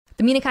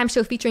The Mina Kimes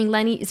Show featuring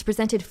Lenny is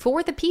presented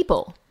for the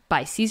people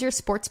by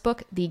Caesars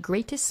Sportsbook, the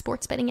greatest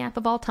sports betting app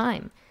of all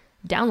time.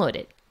 Download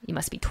it. You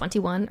must be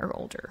 21 or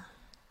older.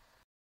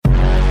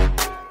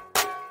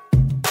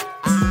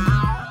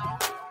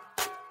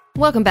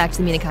 Welcome back to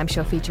the Mina Kimes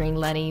Show featuring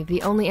Lenny,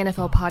 the only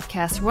NFL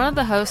podcast where one of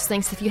the hosts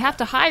thinks if you have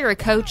to hire a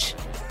coach,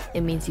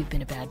 it means you've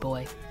been a bad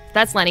boy.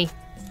 That's Lenny.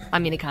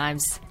 I'm Mina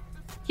Kimes.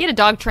 He had a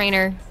dog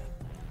trainer.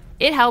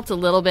 It helped a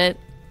little bit.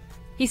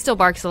 He still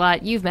barks a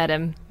lot. You've met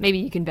him. Maybe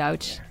you can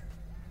vouch.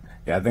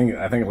 Yeah, I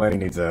think Lenny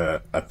needs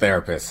a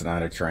therapist,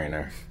 not a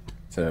trainer,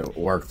 to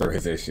work through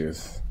his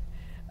issues.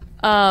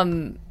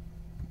 So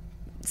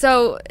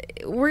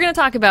we're going to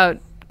talk about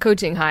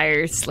coaching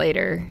hires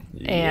later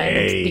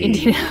and the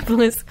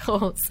Indianapolis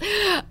Colts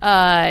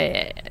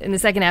in the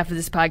second half of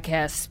this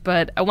podcast.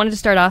 But I wanted to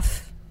start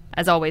off,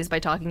 as always, by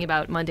talking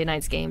about Monday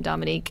night's game,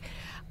 Dominique.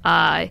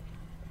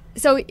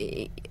 So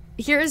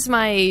here's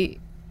my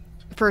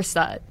first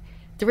thought.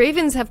 The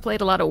Ravens have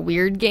played a lot of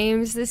weird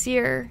games this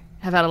year,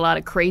 have had a lot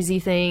of crazy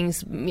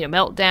things,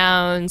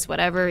 meltdowns,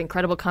 whatever,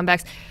 incredible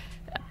comebacks.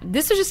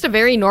 This was just a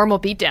very normal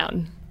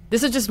beatdown.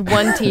 This is just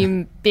one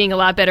team being a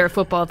lot better at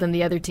football than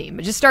the other team.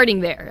 Just starting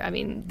there. I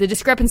mean, the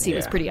discrepancy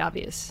was pretty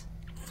obvious.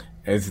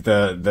 It's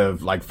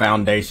the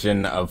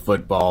foundation of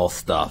football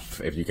stuff.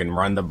 If you can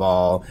run the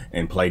ball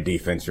and play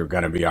defense, you're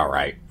going to be all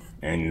right.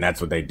 And that's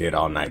what they did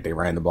all night. They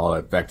ran the ball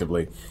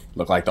effectively.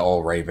 Looked like the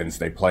old Ravens.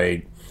 They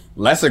played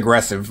less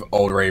aggressive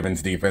old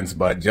Ravens defense,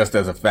 but just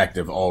as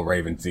effective old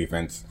Ravens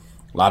defense.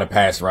 A lot of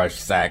pass rush,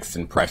 sacks,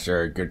 and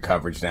pressure, good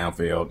coverage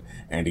downfield.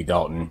 Andy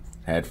Dalton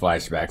had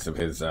flashbacks of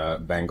his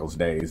Bengals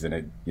days, and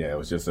it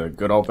was just a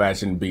good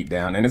old-fashioned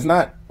beatdown. And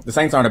the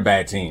Saints aren't a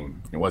bad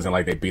team. It wasn't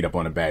like they beat up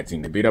on a bad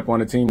team. They beat up on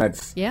a team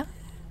that's... Yeah.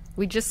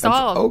 We just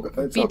saw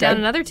beat down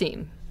another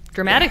team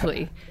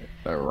dramatically.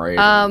 The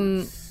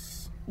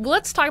Ravens. Well,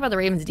 let's talk about the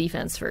Ravens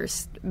defense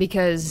first,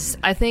 because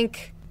I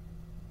think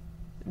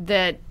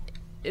that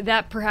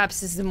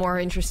perhaps is the more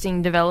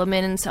interesting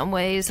development in some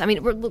ways. I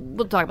mean,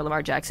 we'll talk about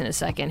Lamar Jackson in a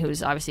second,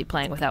 who's obviously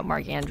playing without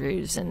Mark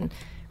Andrews, and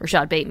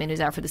Rashad Bateman,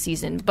 who's out for the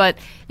season. But,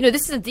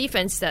 this is a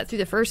defense that through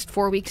the first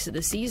 4 weeks of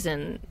the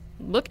season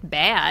looked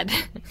bad,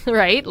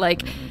 right?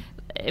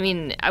 I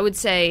mean, I would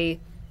say,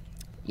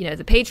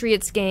 the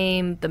Patriots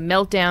game, the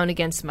meltdown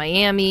against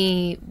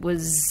Miami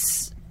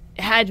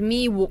had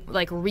me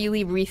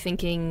really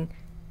rethinking,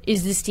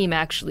 is this team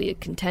actually a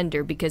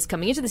contender? Because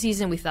coming into the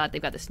season, we thought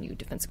they've got this new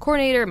defensive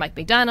coordinator, Mike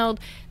McDonald.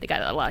 They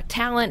got a lot of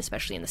talent,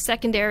 especially in the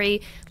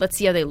secondary. Let's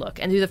see how they look.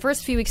 And through the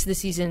first few weeks of the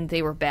season,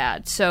 they were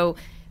bad. So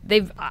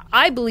they've,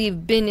 I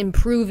believe, been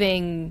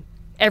improving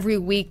every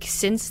week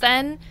since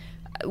then.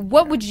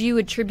 What would you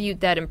attribute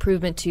that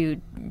improvement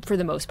to for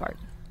the most part?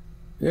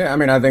 Yeah, I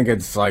mean, I think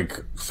it's like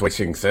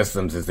switching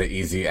systems is the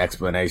easy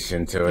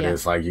explanation to it. Yeah.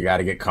 It's like you got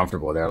to get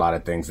comfortable. There are a lot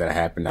of things that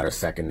happen that are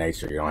second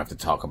nature. You don't have to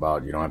talk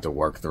about, you don't have to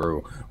work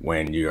through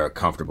when you're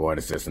comfortable in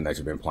a system that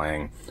you've been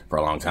playing for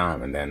a long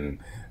time. And then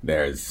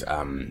there's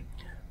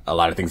a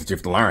lot of things that you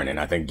have to learn.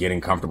 And I think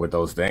getting comfortable with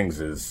those things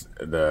is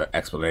the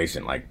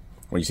explanation. Like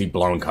when you see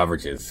blown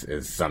coverages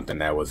is something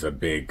that was a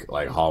big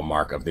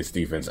hallmark of this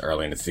defense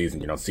early in the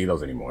season. You don't see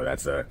those anymore.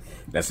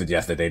 That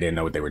suggests that they didn't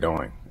know what they were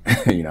doing,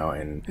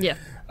 and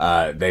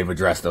they've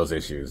addressed those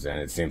issues, and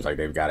it seems like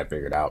they've got it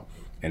figured out.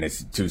 And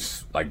it's two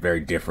very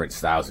different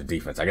styles of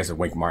defense. I guess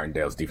Wink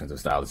Martindale's defensive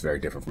style is very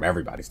different from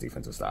everybody's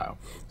defensive style.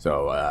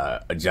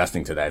 So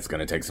adjusting to that is going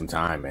to take some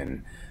time.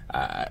 And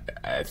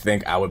I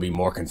think I would be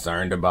more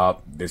concerned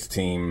about this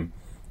team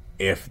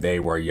if they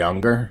were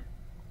younger.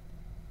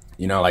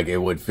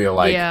 It would feel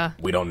like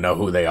we don't know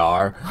who they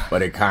are,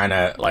 but it kind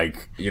of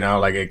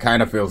it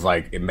kind of feels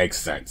like it makes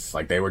sense.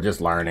 Like they were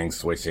just learning,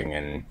 switching,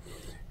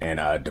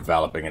 and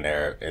developing in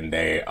there, and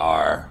they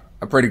are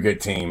a pretty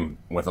good team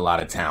with a lot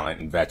of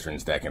talent and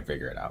veterans that can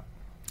figure it out.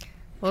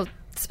 Well,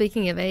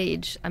 speaking of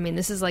age, I mean,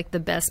 this is like the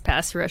best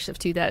pass rush of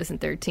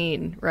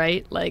 2013,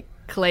 right? Like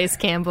Calais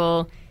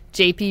Campbell,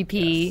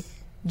 JPP, yes.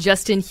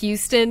 Justin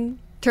Houston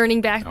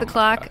turning back the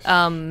clock.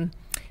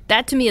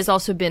 That to me has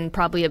also been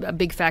probably a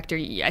big factor.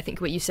 I think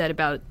what you said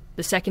about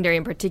the secondary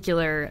in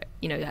particular,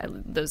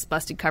 those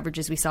busted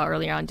coverages we saw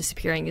earlier on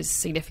disappearing is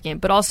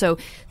significant. But also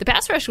the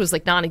pass rush was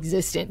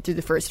non-existent through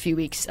the first few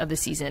weeks of the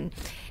season.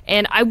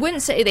 And I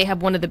wouldn't say they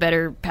have one of the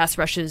better pass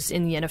rushes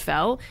in the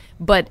NFL,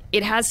 but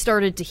it has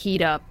started to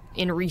heat up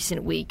in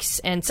recent weeks.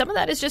 And some of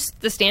that is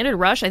just the standard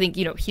rush. I think,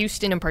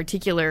 Houston in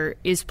particular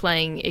is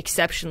playing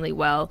exceptionally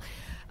well.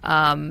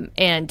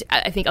 And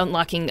I think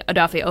unlocking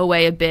Odafe Owe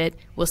a bit.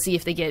 We'll see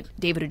if they get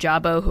David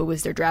Ojabo, who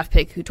was their draft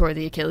pick, who tore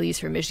the Achilles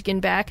for Michigan,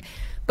 back.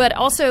 But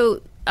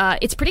also,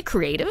 it's pretty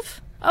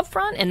creative up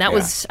front, and that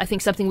was, I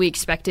think, something we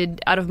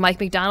expected out of Mike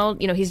McDonald.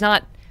 He's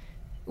not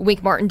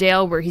Wink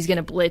Martindale, where he's going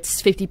to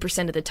blitz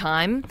 50% of the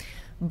time.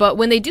 But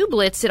when they do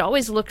blitz, it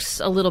always looks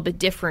a little bit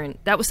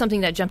different. That was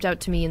something that jumped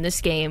out to me in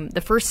this game.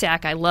 The first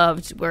sack I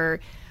loved,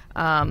 where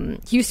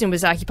Houston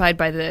was occupied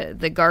by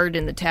the guard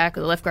and the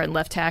tackle, the left guard and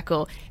left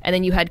tackle, and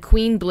then you had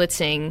Queen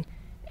blitzing,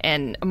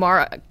 and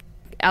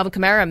Alvin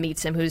Kamara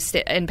meets him, who's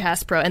in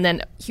pass pro, and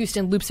then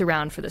Houston loops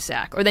around for the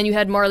sack. Or then you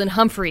had Marlon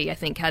Humphrey, I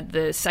think, had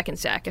the second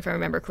sack, if I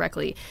remember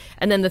correctly.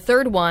 And then the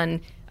third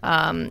one,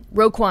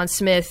 Roquan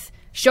Smith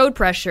showed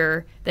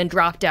pressure, then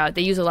dropped out.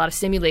 They use a lot of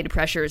simulated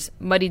pressures,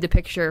 muddied the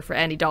picture for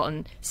Andy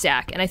Dalton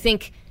sack. And I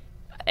think,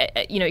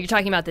 you're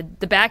talking about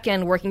the back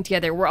end working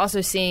together. We're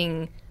also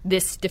seeing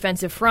this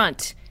defensive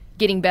front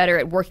getting better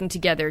at working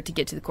together to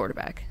get to the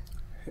quarterback.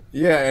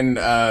 Yeah,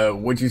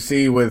 and what you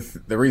see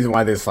with the reason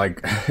why this,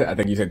 like, I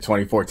think you said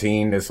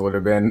 2014, this would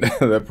have been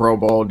the Pro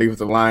Bowl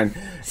defensive line.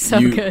 So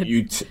good.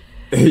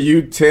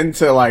 You tend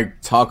to,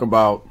 like, talk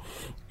about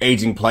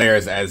aging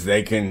players as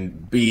they can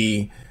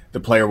be the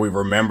player we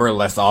remember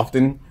less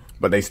often,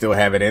 but they still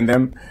have it in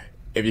them.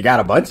 If you got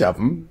a bunch of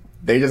them,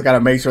 they just got to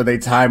make sure they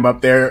time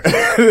up their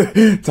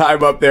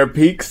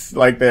peaks,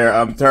 like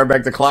their turn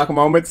back the clock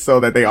moments, so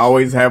that they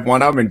always have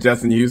one of them. And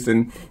Justin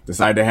Houston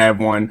decided to have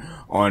one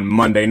on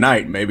Monday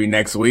night. Maybe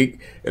next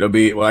week it'll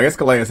be. Well, I guess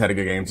Calais had a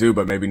good game too,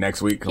 but maybe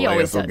next week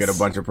Calais will get a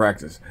bunch of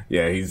practice.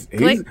 Yeah, he's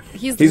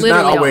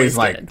not always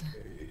like. Good.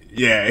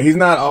 Yeah, he's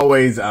not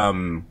always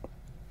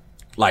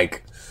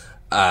like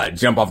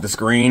jump off the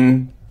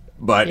screen,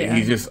 but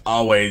he's just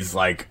always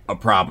like a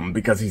problem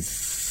because he's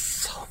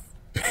so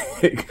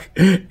big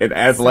and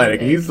athletic.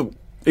 So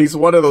he's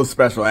one of those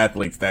special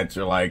athletes that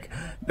you're like,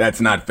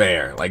 that's not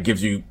fair. Like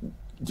gives you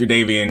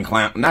Jadeveon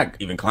Clown, not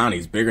even Clown,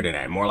 he's bigger than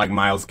that. More like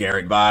Myles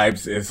Garrett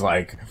vibes. It's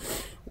like,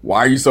 why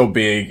are you so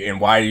big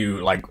and why are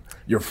you like,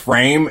 your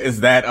frame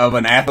is that of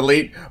an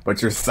athlete,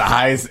 but your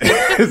size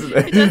is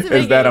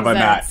that of a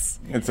knot.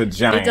 It's a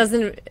giant. It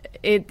doesn't.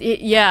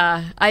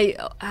 Yeah.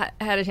 I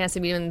had a chance to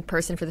meet him in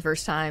person for the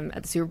first time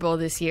at the Super Bowl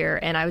this year,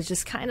 and I was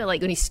just kind of like,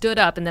 when he stood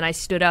up, and then I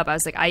stood up, I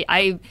was like,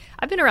 I've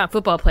been around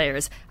football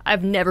players.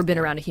 I've never been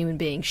around a human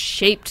being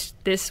shaped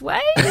this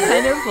way.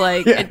 Kind of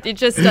like it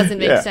just doesn't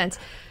make sense.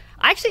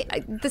 Actually,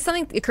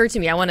 something occurred to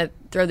me. I want to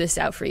throw this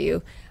out for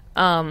you.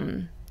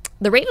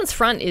 The Ravens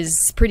front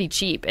is pretty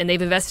cheap, and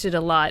they've invested a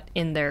lot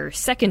in their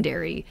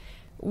secondary.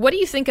 What do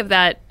you think of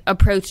that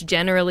approach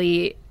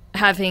generally,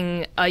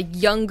 having a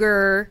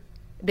younger,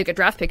 they got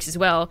draft picks as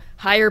well,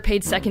 higher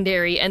paid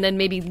secondary, and then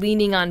maybe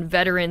leaning on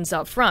veterans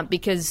up front?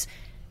 Because,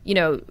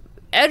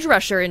 edge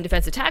rusher and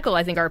defensive tackle,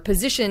 I think, are a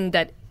position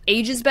that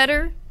ages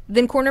better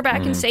than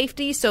cornerback and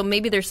safety, so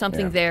maybe there's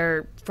something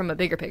there from a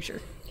bigger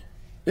picture.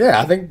 Yeah,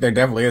 I think there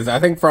definitely is. I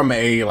think from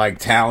a, like,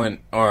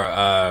 talent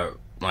or,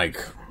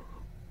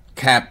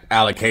 cap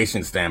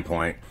allocation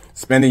standpoint,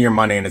 spending your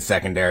money in the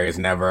secondary is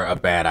never a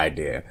bad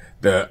idea.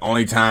 The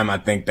only time I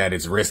think that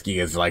it's risky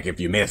is like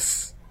if you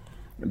miss,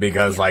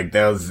 because like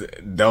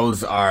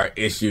those are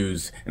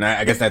issues, and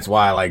I guess that's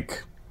why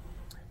like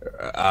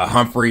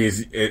Humphrey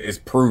is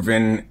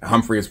proven,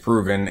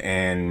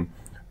 and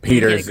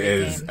Peters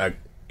is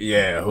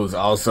who's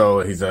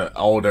also, he's an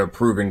older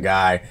proven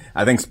guy.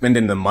 I think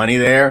spending the money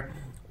there,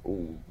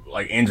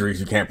 like injuries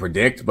you can't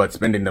predict, but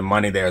spending the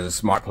money there is a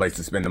smart place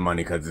to spend the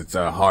money because it's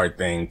a hard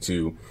thing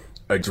to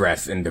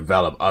address and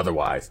develop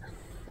otherwise.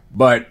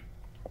 But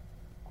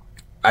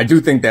I do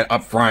think that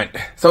up front,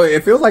 so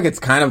it feels like it's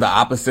kind of the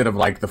opposite of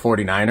like the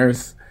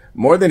 49ers.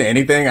 More than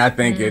anything, I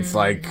think it's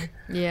like,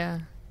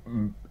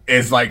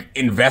 it's like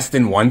invest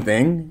in one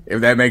thing, if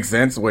that makes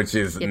sense, which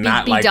is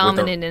not be like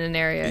dominant in an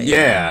area.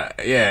 Yeah.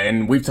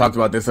 And we've talked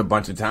about this a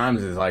bunch of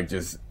times, is like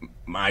just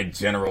my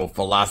general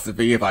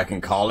philosophy, if I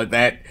can call it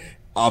that.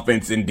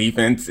 Offense and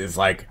defense is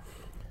like,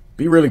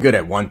 be really good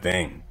at one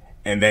thing,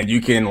 and then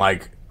you can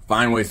like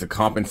find ways to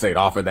compensate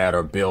off of that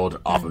or build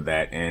off of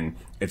that. And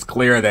it's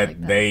clear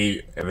that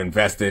they have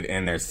invested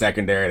in their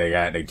secondary.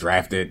 They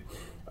drafted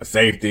a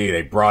safety.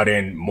 They brought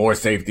in more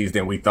safeties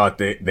than we thought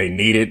that they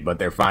needed, but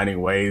they're finding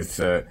ways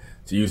to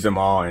use them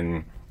all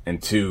in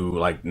two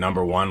like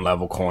number one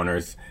level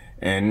corners,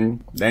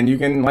 and then you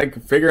can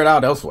like figure it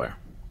out elsewhere.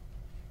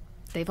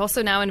 They've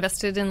also now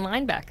invested in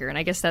linebacker, and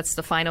I guess that's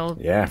the final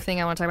thing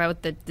I want to talk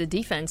about with the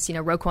defense.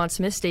 Roquan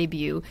Smith's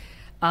debut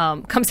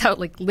comes out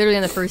like literally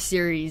in the first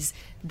series.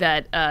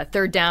 That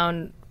third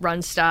down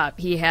run stop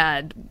he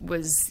had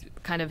was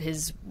kind of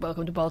his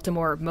welcome to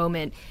Baltimore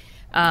moment.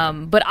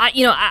 But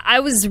I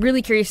was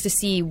really curious to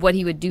see what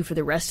he would do for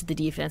the rest of the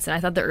defense, and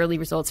I thought the early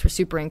results were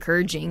super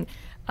encouraging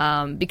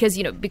because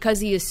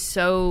he is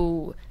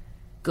so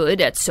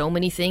good at so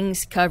many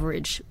things: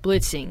 coverage,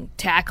 blitzing,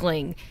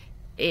 tackling.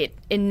 It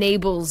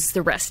enables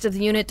the rest of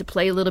the unit to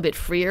play a little bit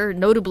freer.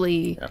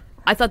 Notably,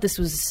 I thought this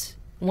was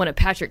one of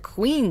Patrick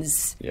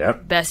Queen's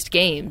best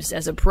games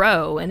as a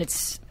pro, and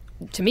it's,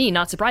 to me,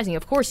 not surprising.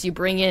 Of course, you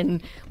bring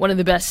in one of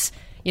the best,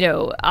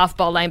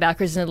 off-ball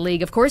linebackers in the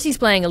league. Of course, he's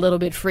playing a little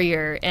bit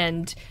freer,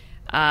 and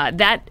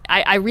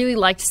I really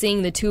liked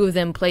seeing the two of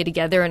them play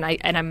together, and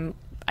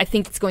I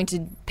think it's going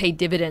to pay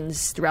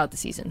dividends throughout the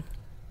season.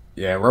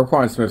 Yeah,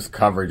 Roquan Smith's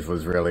coverage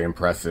was really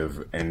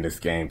impressive in this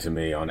game to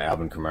me on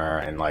Alvin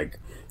Kamara, and like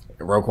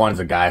Roquan's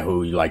a guy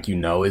who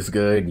is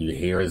good, you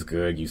hear is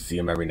good, you see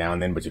him every now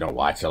and then, but you don't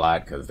watch a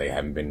lot because they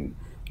haven't been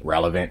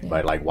relevant,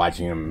 but like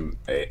watching him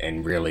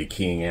and really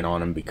keying in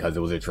on him because it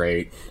was a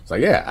trade, it's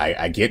like, yeah,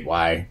 I get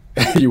why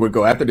you would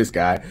go after this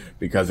guy,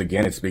 because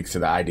again, it speaks to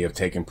the idea of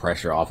taking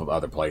pressure off of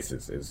other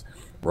places. Is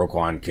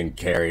Roquan can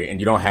carry, and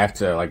you don't have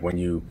to, like, when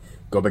you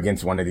go up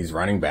against one of these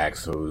running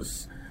backs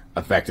who's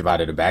effective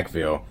out of the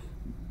backfield,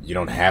 you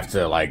don't have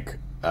to like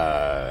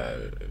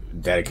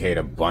dedicate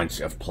a bunch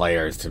of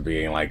players to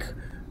being like,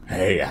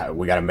 hey,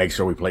 we got to make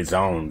sure we play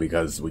zone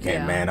because we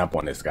can't man up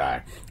on this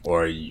guy,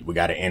 or we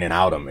got to in and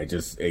out him.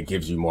 It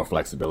gives you more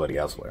flexibility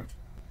elsewhere.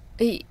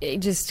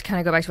 Just kind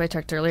of go back to what I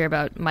talked earlier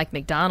about Mike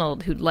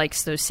McDonald, who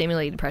likes those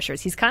simulated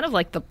pressures. He's kind of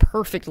like the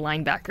perfect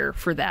linebacker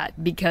for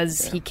that,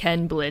 because he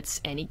can blitz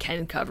and he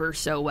can cover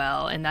so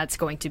well, and that's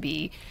going to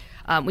be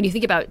when you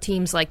think about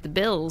teams like the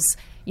Bills,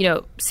 you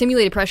know,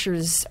 simulated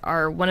pressures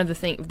are one of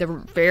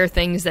the rare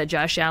things that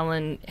Josh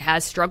Allen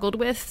has struggled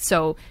with.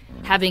 So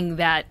having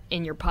that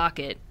in your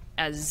pocket,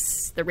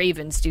 as the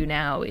Ravens do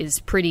now, is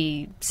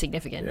pretty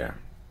significant. Yeah.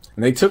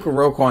 And they took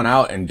Roquan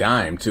out and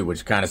dime too,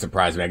 which kind of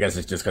surprised me. I guess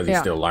it's just because he's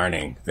still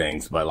learning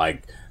things, but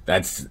like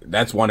that's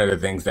one of the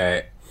things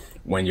that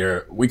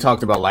we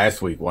talked about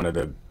last week. One of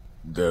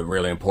the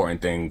really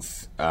important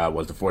things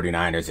was the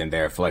 49ers and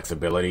their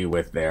flexibility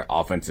with their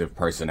offensive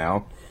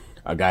personnel.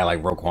 A guy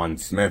like Roquan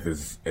Smith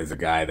is a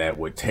guy that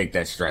would take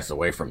that stress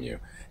away from you,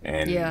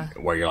 and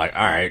where you're like,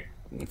 all right,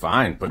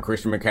 fine, put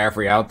Christian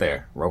McCaffrey out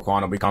there.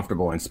 Roquan will be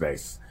comfortable in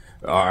space.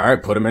 All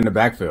right, put him in the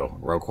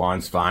backfield.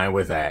 Roquan's fine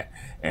with that.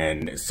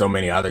 And so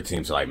many other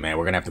teams are like, man,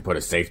 we're going to have to put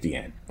a safety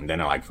in. And then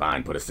they're like,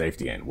 fine, put a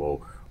safety in.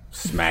 We'll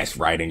smash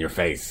right in your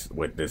face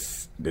with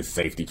this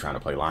safety trying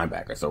to play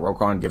linebacker. So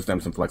Roquan gives them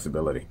some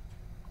flexibility.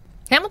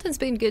 Hamilton's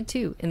been good,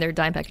 too, in their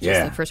dime packages,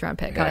 the first-round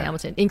pick, Guy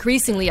Hamilton.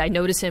 Increasingly, I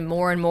notice him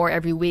more and more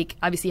every week.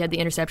 Obviously, he had the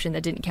interception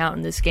that didn't count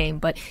in this game,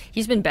 but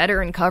he's been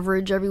better in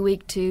coverage every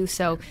week, too.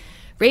 So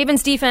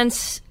Ravens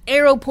defense,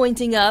 arrow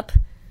pointing up.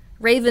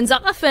 Ravens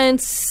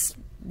offense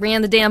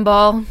ran the damn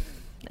ball.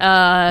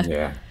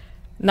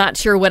 Not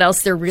sure what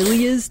else there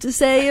really is to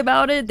say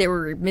about it. They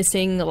were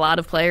missing a lot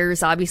of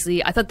players,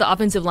 obviously. I thought the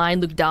offensive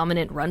line looked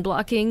dominant run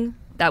blocking.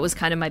 That was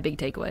kind of my big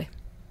takeaway.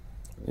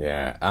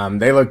 Yeah,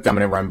 they looked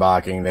dominant run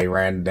blocking. They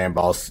ran the damn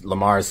ball.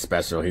 Lamar's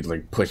special. He'd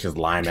like push his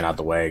linemen out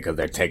the way because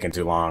they're taking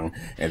too long,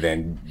 and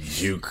then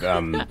juke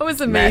that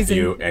was amazing.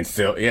 Matthew, and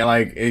still,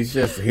 he's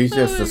just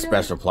a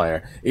special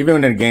player.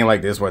 Even in a game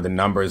like this where the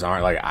numbers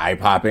aren't like eye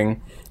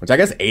popping, which I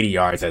guess 80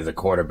 yards as a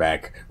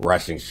quarterback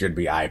rushing should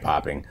be eye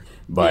popping,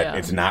 but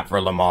it's not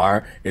for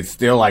Lamar. It's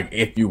still like,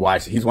 if you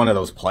watch, he's one of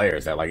those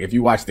players that, like, if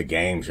you watch the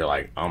games, you're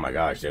like, oh my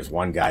gosh, there's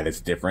one guy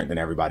that's different than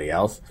everybody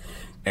else,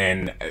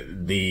 and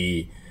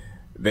the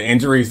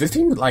injuries, this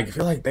team, like, I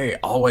feel like they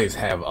always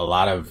have a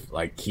lot of,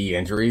 like, key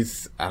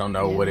injuries. I don't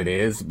know what it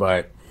is,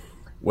 but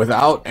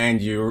without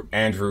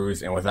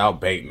Andrews and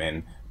without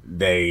Bateman,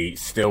 they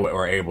still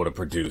were able to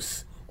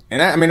produce.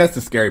 And that's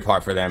the scary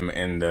part for them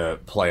in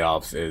the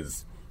playoffs,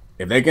 is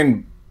if they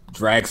can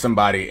drag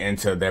somebody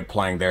into their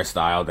playing their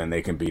style, then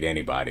they can beat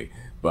anybody.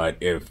 But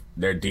if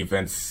their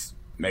defense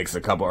makes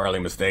a couple early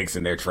mistakes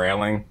and they're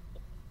trailing,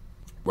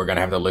 we're going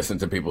to have to listen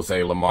to people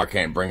say Lamar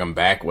can't bring them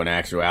back, when in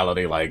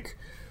actuality, like,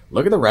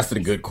 look at the rest of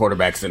the good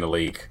quarterbacks in the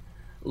league.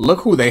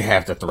 Look who they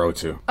have to throw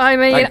to. I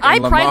mean, like, I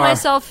pride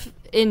myself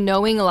in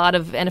knowing a lot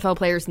of NFL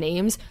players'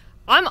 names.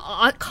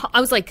 I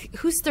was like,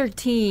 who's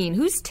 13?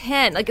 Who's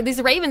 10? Like,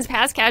 these Ravens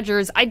pass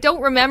catchers, I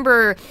don't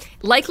remember.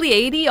 Likely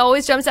 80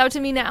 always jumps out to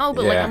me now,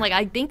 but I'm like,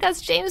 I think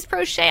that's James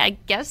Prochet. I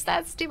guess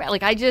that's too bad.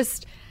 Like,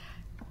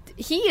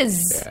 he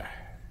is. Yeah.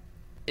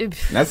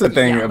 That's the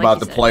thing about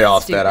the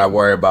playoffs that I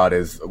worry about,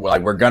 is,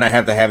 like, we're going to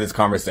have this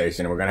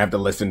conversation, and we're going to have to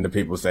listen to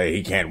people say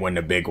he can't win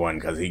the big one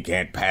because he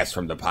can't pass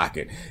from the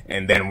pocket.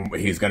 And then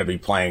he's going to be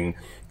playing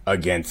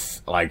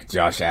against, like,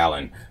 Josh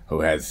Allen,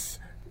 who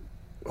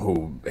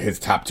his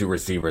top two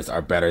receivers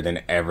are better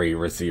than every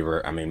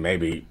receiver. I mean,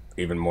 maybe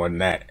even more than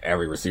that,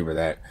 every receiver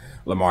that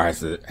Lamar has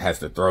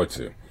to throw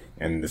to.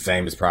 And the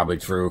same is probably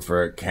true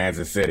for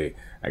Kansas City.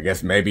 I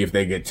guess maybe if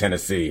they get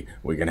Tennessee,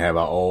 we can have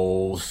an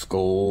old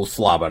school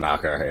slobber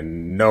knocker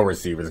and no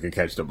receivers can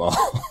catch the ball.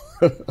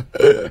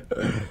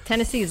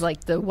 Tennessee is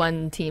like the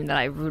one team that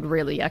I would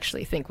really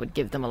actually think would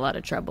give them a lot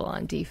of trouble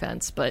on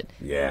defense. But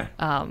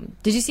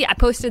did you see, I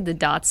posted the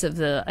dots of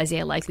the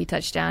Isaiah Likely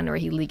touchdown where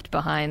he leaked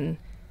behind.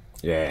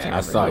 Yeah, I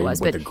saw it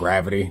with the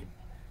gravity.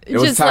 It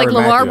just like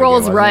Lamar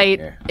rolls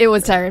right. It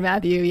was Tyrann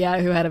Mathieu,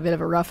 who had a bit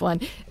of a rough one.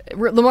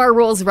 Lamar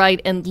rolls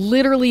right, and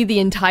literally the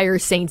entire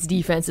Saints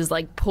defense is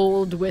like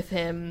pulled with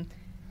him.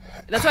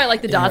 That's why I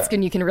like the dots,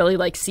 and you can really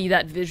like see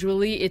that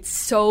visually. It's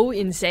so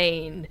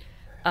insane.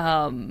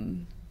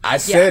 I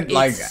said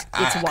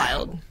it's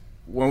wild.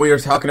 When we were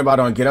talking about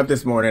on Get Up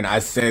this morning, I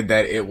said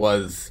that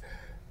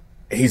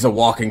he's a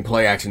walking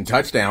play action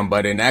touchdown,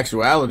 but in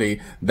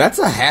actuality, that's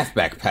a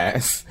halfback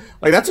pass.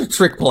 Like, that's a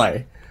trick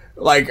play.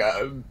 Like,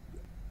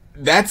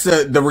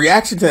 the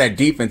reaction to that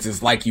defense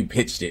is like you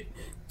pitched it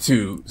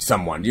to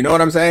someone. You know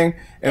what I'm saying?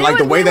 And like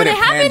the way that it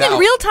happened in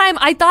real time,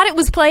 I thought it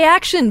was play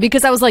action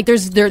because I was like, they're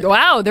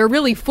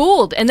really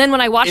fooled. And then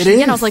when I watched it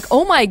again, I was like,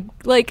 oh my,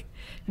 like,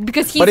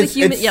 Because he's a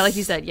human. Yeah, like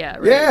you said. Yeah.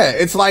 Right. Yeah,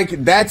 it's like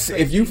that's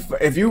if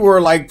you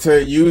were like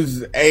to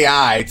use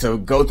AI to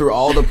go through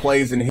all the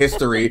plays in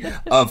history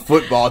of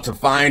football to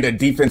find a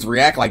defense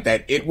react like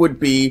that, it would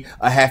be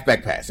a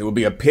halfback pass. It would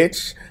be a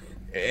pitch,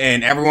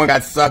 and everyone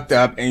got sucked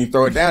up, and you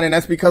throw it down, and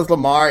that's because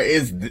Lamar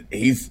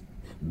he's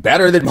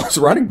better than most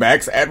running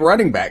backs at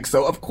running back.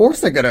 So of course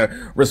they're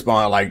gonna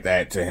respond like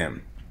that to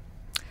him.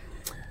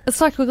 Let's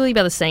talk quickly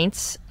about the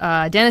Saints.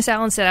 Dennis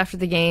Allen said after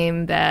the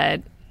game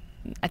that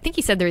I think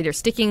he said they're either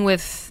sticking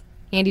with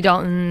Andy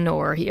Dalton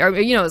or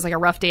it was like a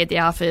rough day at the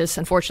office.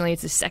 Unfortunately,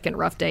 it's his second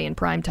rough day in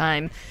prime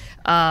time.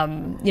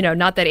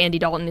 Not that Andy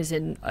Dalton is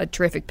in a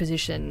terrific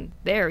position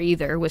there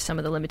either with some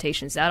of the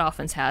limitations that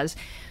offense has.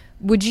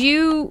 Would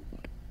you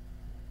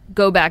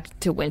go back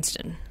to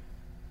Winston?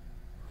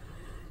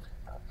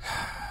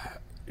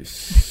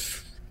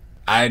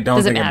 I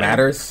don't think it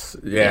matters.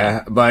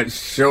 Yeah, but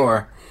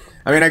sure.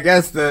 I mean, I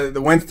guess the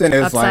Winston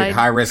is upside. Like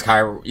high risk, high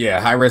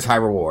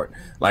reward.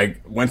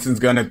 Like Winston's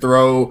gonna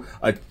throw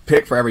a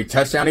pick for every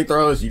touchdown he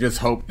throws. You just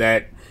hope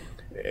that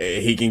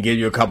he can give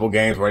you a couple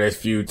games where there's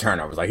few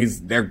turnovers. Like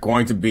they're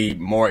going to be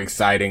more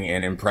exciting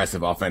and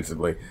impressive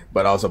offensively,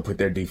 but also put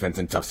their defense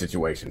in tough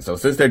situations. So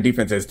since their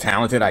defense is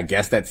talented, I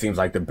guess that seems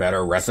like the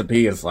better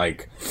recipe is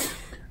like,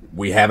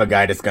 we have a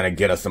guy that's going to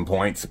get us some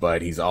points,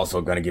 but he's also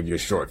going to give you a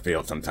short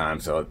field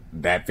sometimes. So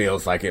that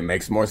feels like it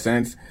makes more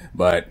sense.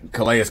 But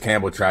Calais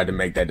Campbell tried to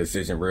make that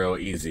decision real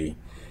easy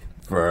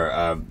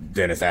for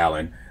Dennis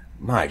Allen.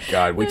 My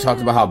God, we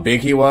talked about how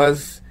big he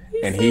was,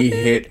 and he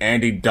hit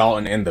Andy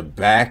Dalton in the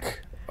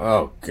back.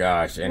 Oh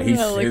gosh, and his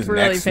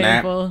really next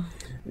snap. painful.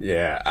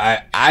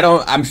 Yeah,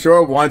 I'm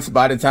sure once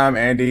by the time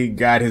Andy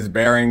got his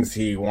bearings,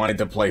 he wanted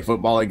to play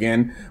football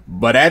again.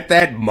 But at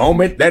that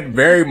moment, that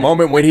very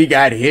moment when he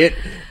got hit,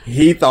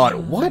 he thought,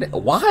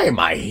 why am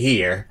I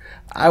here?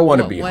 I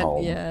want to be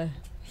home. Yeah.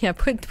 Yeah,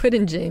 put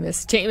in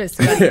Jameis. Jameis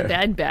got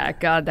bad back.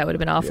 God, that would have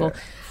been awful.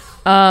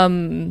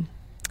 Yeah.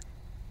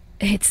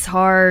 It's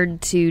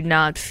hard to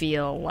not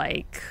feel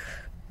like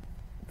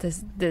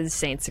the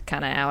Saints are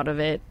kind of out of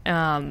it.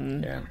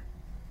 I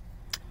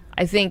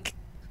think,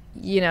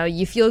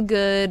 you feel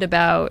good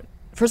about,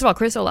 first of all,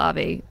 Chris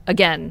Olave,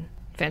 again,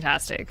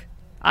 fantastic.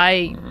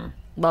 I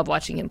love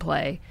watching him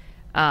play.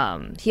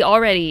 He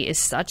already is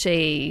such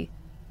a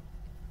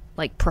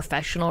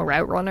professional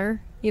route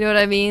runner. You know what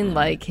I mean?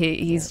 Like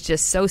he's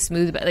just so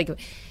smooth. But like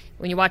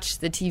when you watch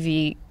the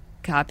TV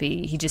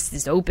copy, he just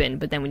is open.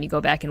 But then when you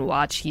go back and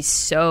watch,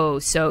 he's he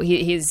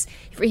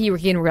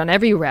can run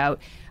every route.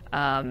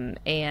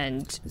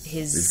 And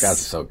these guys are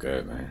so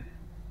good, man.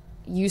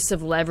 Use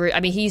of leverage. I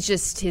mean, he's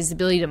just his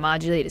ability to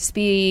modulate his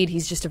speed.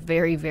 He's just a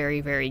very, very,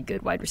 very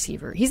good wide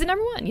receiver. He's the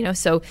number one.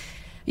 So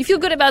you feel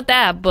good about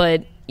that.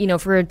 But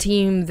for a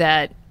team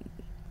that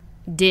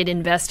did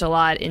invest a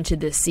lot into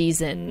this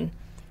season,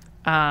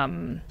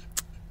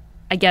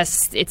 I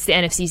guess it's the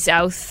NFC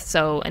South,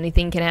 so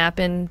anything can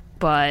happen.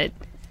 But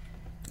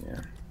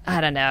I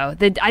don't know.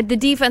 The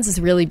defense has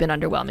really been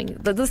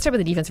underwhelming. Let's talk about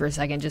the defense for a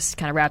second, just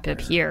kind of wrap it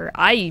up here.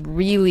 I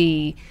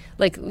really,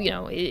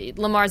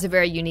 Lamar's a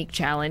very unique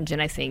challenge,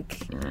 and I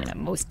think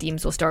most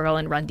teams will struggle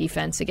in run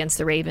defense against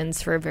the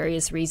Ravens for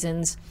various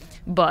reasons.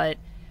 But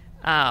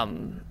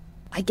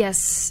I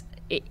guess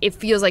it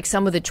feels like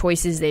some of the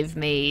choices they've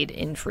made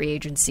in free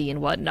agency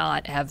and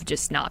whatnot have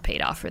just not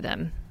paid off for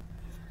them.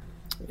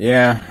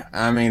 Yeah,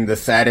 I mean, the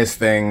saddest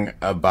thing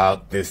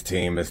about this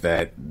team is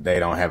that they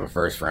don't have a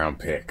first-round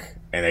pick,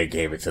 and they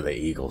gave it to the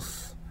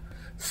Eagles.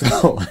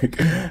 So,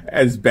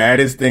 as bad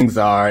as things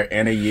are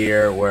in a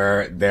year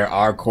where there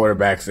are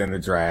quarterbacks in the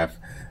draft,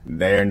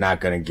 they're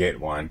not going to get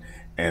one.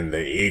 And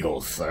the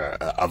Eagles,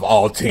 of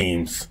all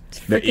teams,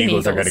 the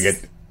Eagles are going to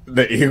get...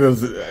 The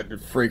Eagles,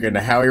 freaking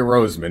Howie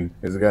Roseman,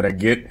 is going to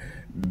get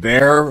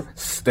their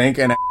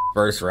stinking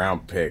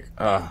first-round pick.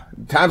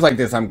 Times like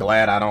this, I'm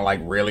glad I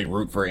don't really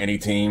root for any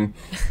team.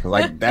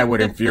 That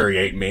would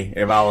infuriate me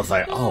if I was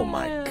like, oh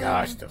my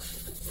gosh, the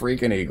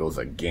freaking Eagles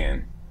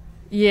again.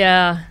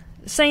 Yeah,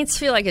 Saints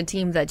feel like a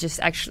team that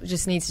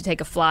just needs to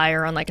take a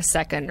flyer on a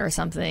second or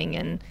something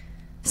and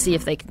see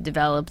if they can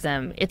develop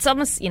them. It's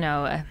almost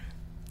I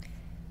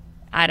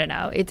don't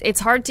know. It's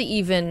hard to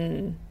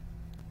even.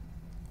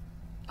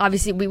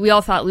 Obviously, we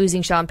all thought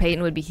losing Sean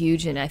Payton would be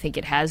huge, and I think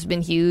it has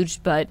been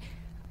huge. But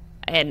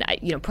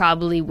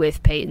probably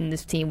with Payton,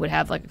 this team would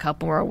have a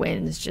couple more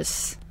wins,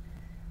 just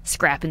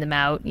scrapping them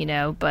out.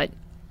 But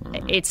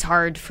it's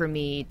hard for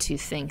me to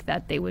think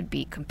that they would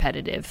be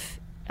competitive.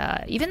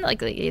 Even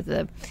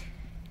the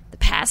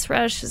pass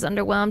rush is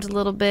underwhelmed a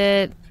little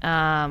bit.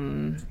 I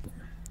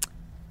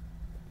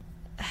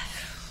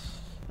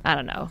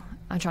don't know.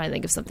 I'm trying to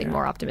think of something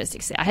more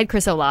optimistic. I had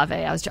Chris Olave.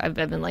 I've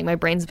been my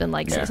brain's been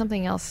say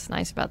something else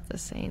nice about the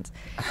Saints.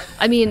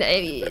 I mean,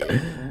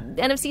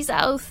 NFC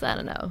South. I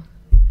don't know.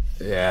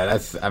 Yeah,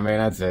 that's it.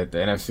 The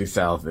NFC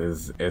South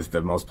is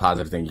the most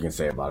positive thing you can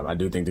say about him. I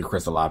do think the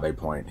Chris Olave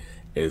point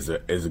is a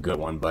good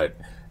one, but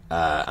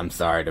I'm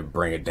sorry to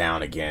bring it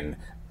down again.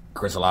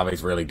 Chris Olave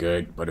is really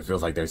good, but it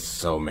feels like there's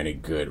so many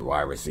good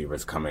wide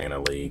receivers coming in the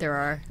league. There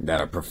are.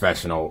 That are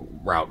professional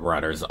route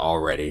runners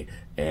already,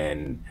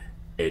 and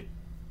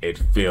it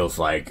feels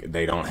like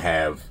they don't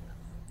have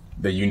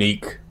the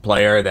unique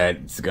player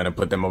that's going to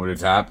put them over the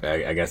top.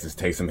 I guess it's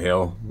Taysom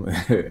Hill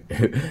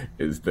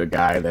is the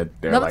guy that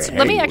they're like, hey,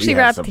 let me actually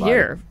wrap somebody.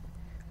 here.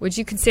 Would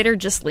you consider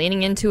just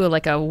leaning into a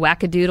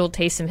wackadoodle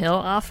Taysom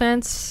Hill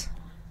offense?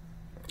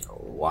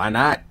 Why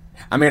not?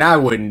 I mean, I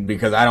wouldn't,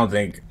 because I don't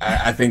think –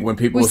 I think when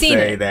people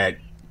say that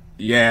 –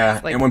 yeah,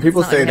 and when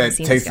people say that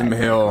Taysom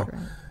Hill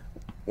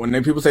 –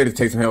 when people say that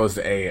Taysom Hill is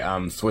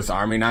a Swiss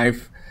Army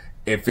knife,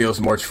 it feels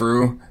more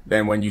true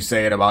than when you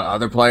say it about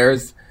other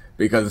players,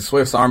 because the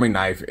Swiss Army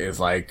knife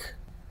is like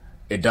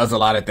 – it does a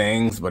lot of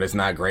things, but it's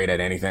not great at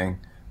anything.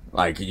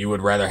 Like, you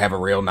would rather have a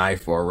real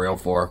knife or a real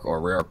fork or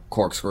a real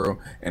corkscrew,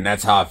 and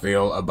that's how I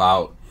feel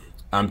about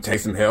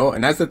Taysom Hill.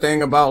 And that's the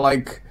thing about,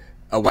 like,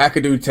 a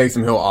wackadoo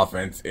Taysom Hill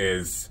offense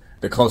is –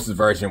 the closest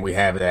version we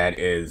have of that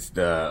is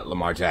the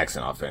Lamar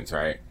Jackson offense,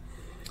 right?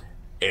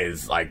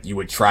 Is like you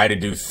would try to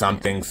do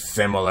something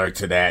similar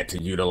to that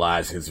to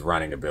utilize his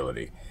running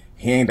ability.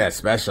 He ain't that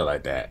special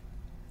like that.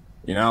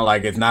 You know,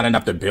 like it's not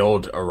enough to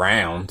build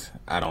around.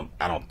 I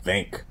don't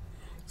think.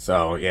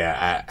 So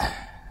yeah,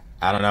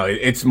 I don't know.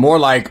 It's more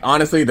like,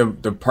 honestly,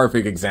 the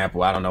perfect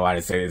example, I don't know why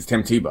to say it, is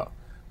Tim Tebow.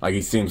 Like,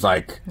 he seems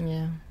like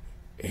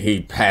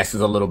he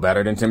passes a little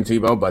better than Tim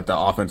Tebow, but the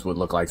offense would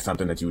look like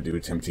something that you would do to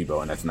Tim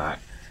Tebow, and that's not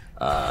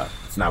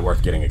it's not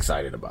worth getting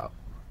excited about.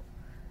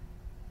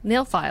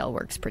 Nail file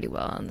works pretty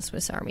well on the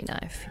Swiss Army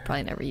knife. You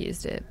probably never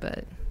used it,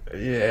 but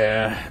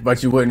yeah.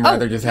 But you wouldn't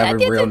rather just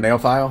have a real nail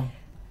file?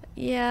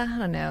 Yeah, I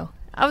don't know.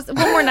 One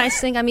more nice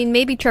thing. I mean,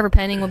 maybe Trevor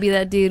Penning will be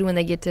that dude when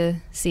they get to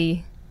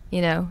see.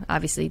 You know,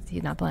 obviously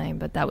he's not playing,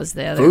 but that was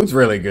the other. Food's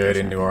really good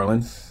in New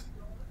Orleans.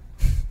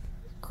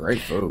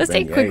 Great food. Let's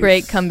take a quick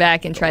break, come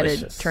back, and try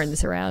to turn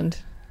this around.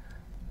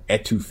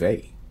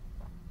 Etouffee.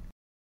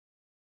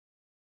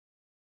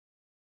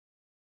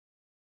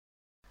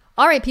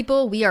 All right,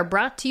 people, we are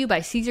brought to you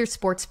by Caesars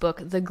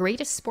Sportsbook, the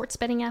greatest sports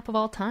betting app of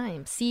all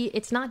time. See,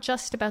 it's not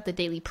just about the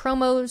daily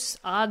promos,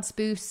 odds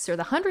boosts, or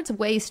the hundreds of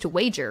ways to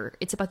wager.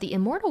 It's about the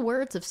immortal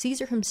words of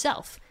Caesar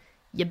himself.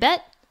 You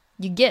bet,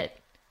 you get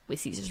with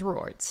Caesars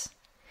Rewards.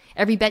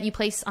 Every bet you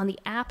place on the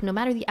app, no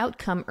matter the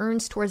outcome,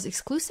 earns towards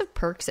exclusive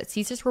perks at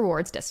Caesars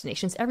Rewards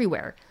destinations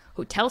everywhere.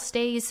 Hotel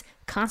stays,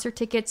 concert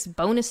tickets,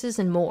 bonuses,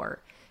 and more.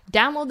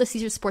 Download the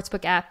Caesars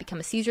Sportsbook app, become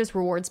a Caesars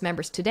Rewards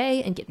members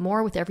today, and get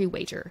more with every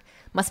wager.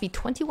 Must be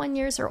 21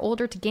 years or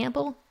older to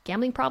gamble.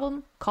 Gambling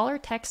problem? Call or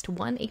text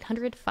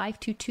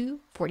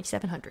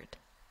 1-800-522-4700.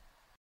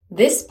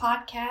 This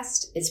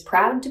podcast is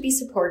proud to be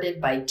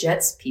supported by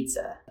Jets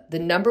Pizza, the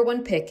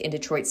 #1 pick in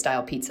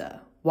Detroit-style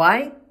pizza.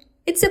 Why?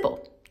 It's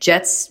simple.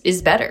 Jets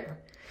is better.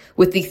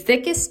 With the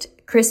thickest,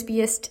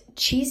 crispiest,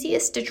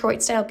 cheesiest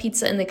Detroit-style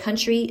pizza in the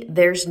country,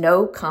 there's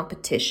no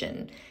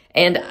competition.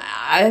 And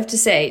I have to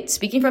say,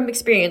 speaking from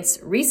experience,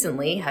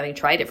 recently, having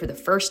tried it for the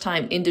first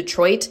time in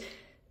Detroit,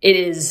 it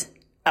is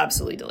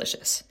absolutely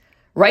delicious.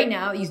 Right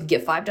now, you can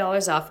get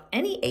 $5 off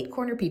any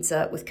 8-corner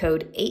pizza with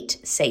code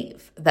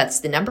 8SAVE.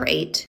 That's the number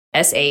 8,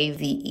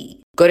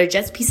 SAVE. Go to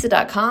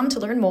jetspizza.com to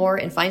learn more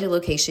and find a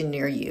location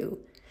near you.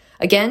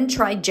 Again,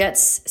 try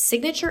Jet's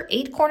signature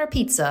 8-corner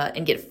pizza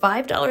and get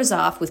 $5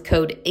 off with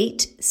code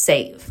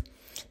 8SAVE.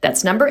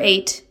 That's number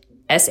 8,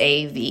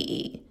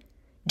 SAVE.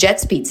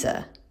 Jet's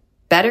Pizza.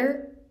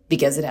 Better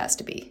because it has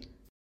to be.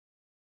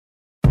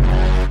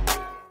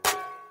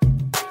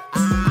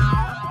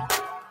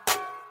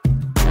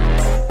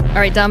 All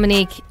right,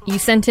 Dominique, you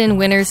sent in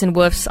winners and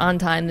woofs on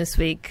time this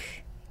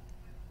week.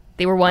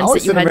 They were ones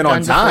that you had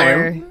done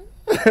before.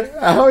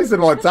 I always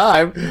send them on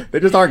time. They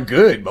just aren't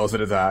good most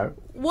of the time.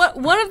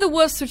 One of the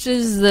woofs, which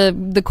is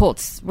the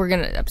Colts, we're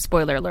gonna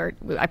spoiler alert.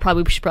 We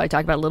should probably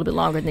talk about it a little bit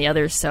longer than the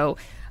others, so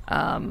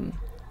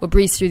we'll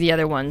breeze through the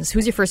other ones.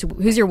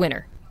 Who's your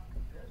winner?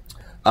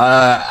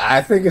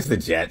 I think it's the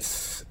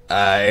Jets.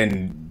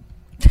 And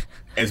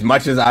as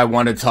much as I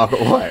want to talk,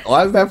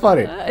 why is that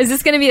funny? Is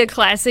this going to be a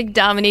classic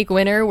Dominique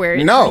winner where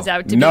it turns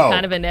out to be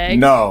kind of an egg?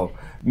 No.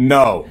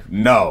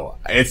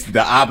 It's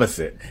the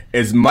opposite.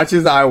 As much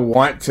as I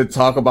want to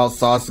talk about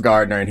Sauce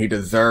Gardner and he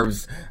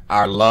deserves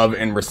our love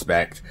and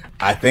respect,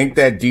 I think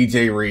that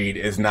DJ Reed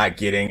is not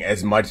getting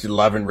as much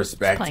love and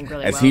respect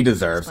as he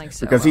deserves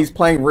because he's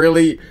playing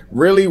really,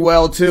 really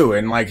well too.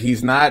 And like,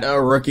 he's not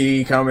a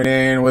rookie coming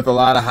in with a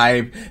lot of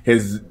hype.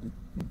 His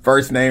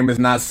first name is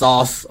not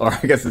Sauce, or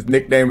I guess his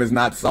nickname is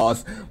not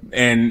Sauce.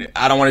 And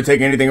I don't want to take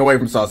anything away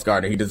from Sauce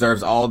Gardner. He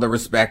deserves all the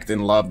respect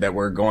and love that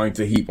we're going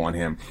to heap on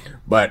him.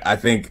 But I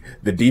think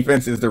the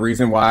defense is the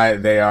reason why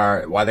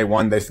they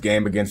won this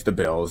game against the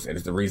Bills. And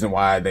it's the reason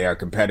why they are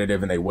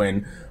competitive and they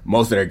win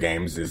most of their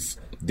games is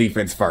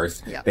defense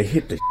first. Yep. They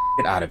hit the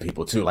shit out of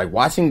people too. Like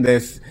watching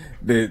this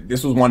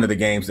was one of the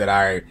games that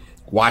I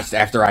watched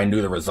after I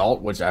knew the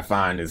result, which I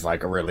find is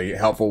like a really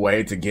helpful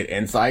way to get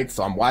insight.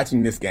 So I'm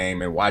watching this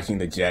game and watching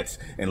the Jets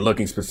and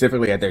looking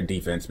specifically at their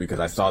defense because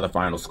I saw the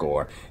final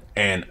score.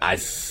 And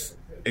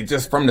it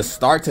just from the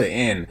start to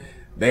end,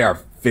 They are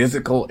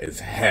physical as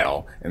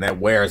hell, and that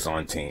wears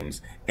on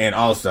teams. And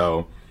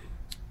also,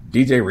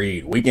 DJ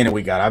Reed, week in and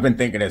week out, I've been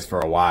thinking this for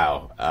a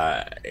while.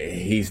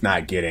 He's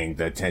not getting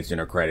the attention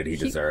or credit he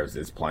deserves.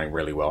 Is playing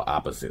really well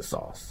opposite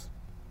Sauce.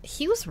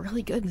 He was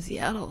really good in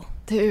Seattle,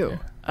 too.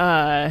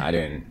 I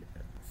didn't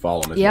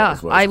follow him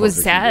as well. I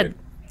was sad.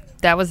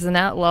 That was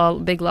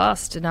an big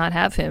loss to not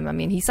have him. I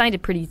mean, he signed a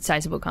pretty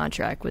sizable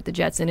contract with the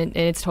Jets, and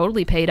it's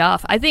totally paid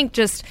off. I think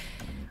just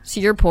to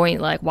your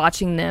point, like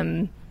watching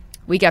them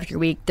week after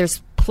week,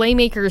 there's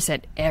playmakers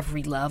at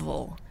every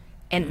level,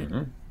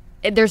 and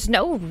there's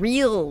no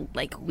real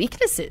like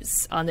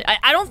weaknesses on it.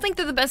 I don't think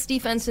they're the best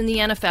defense in the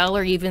NFL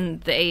or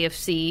even the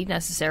AFC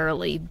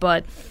necessarily,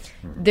 but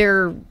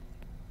they're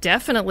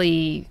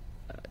definitely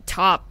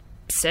top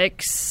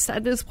 6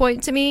 at this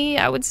point to me.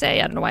 I would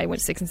say. I don't know why I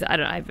went 6 and 7. I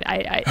don't know.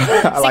 I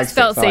 6 like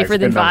felt safer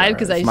than 5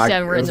 because I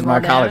remember in the my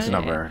college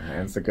number.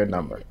 It's a good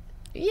number.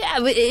 Yeah,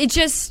 but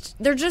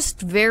they're just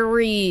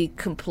very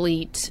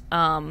complete.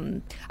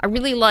 I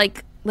really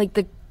like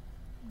the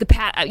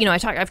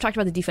I've talked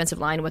about the defensive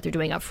line and what they're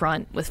doing up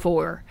front with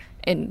 4,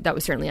 and that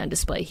was certainly on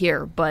display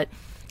here. But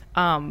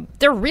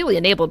they're really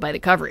enabled by the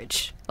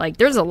coverage. Like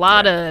there's a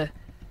lot of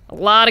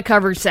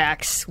coverage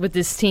sacks with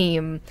this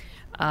team.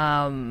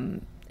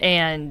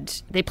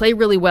 And they play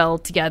really well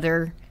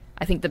together.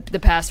 I think the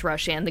pass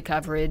rush and the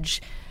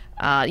coverage.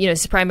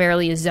 It's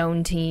primarily a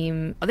zone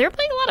team. They were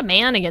playing a lot of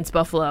man against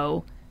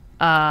Buffalo,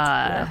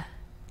 and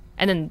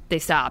then they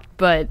stopped.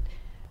 But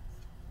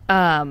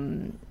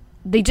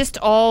they just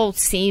all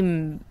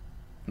seem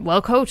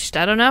well coached.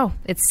 I don't know.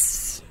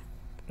 It's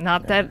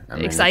not that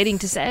exciting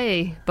to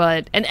say,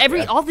 but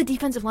all the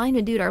defensive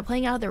linemen, dude, are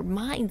playing out of their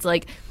minds.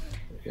 Like,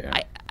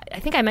 I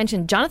think I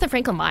mentioned Jonathan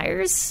Franklin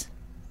Myers,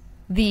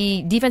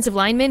 the defensive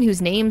lineman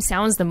whose name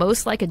sounds the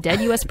most like a dead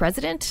U.S.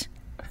 president,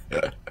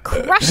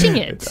 crushing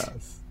it.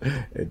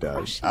 It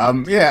does. I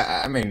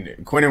mean,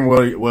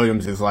 Quinnen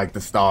Williams is like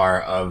the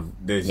star of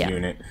this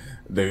unit,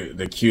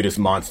 the cutest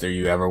monster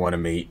you ever want to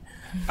meet.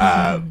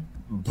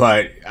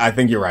 But I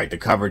think you're right. The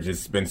coverage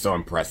has been so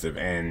impressive,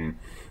 and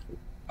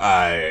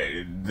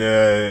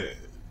the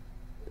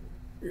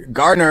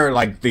Gardner,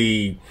 like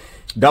the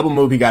double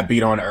move he got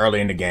beat on early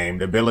in the game,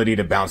 the ability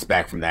to bounce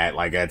back from that,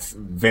 like that's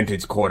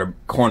vintage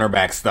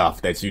cornerback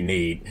stuff that you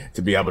need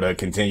to be able to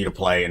continue to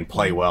play and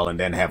play well, and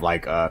then have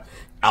like a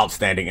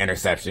outstanding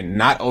interception,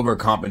 not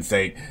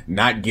overcompensate,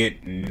 not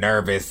get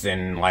nervous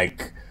and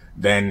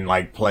then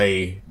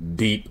play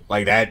deep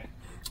like that.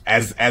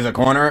 As a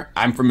corner,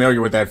 I'm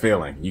familiar with that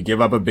feeling. You give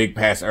up a big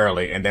pass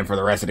early, and then for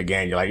the rest of the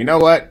game, you're like, you know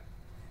what?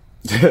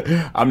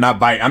 I'm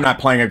not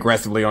playing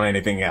aggressively on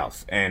anything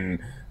else. And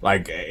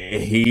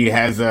he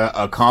has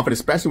a confidence,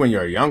 especially when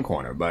you're a young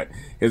corner, but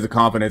he has a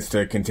confidence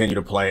to continue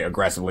to play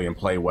aggressively and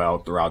play well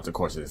throughout the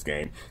course of this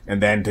game.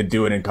 And then to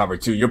do it in cover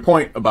 2. Your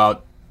point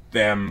about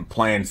them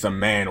playing some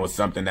man was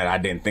something that I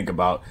didn't think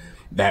about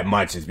that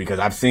much, is because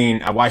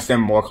I watched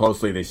them more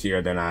closely this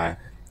year than I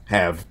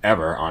have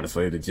ever,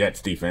 honestly, the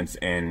Jets defense,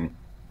 and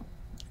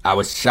I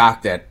was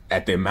shocked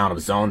at the amount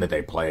of zone that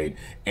they played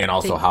and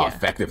also how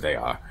effective they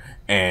are.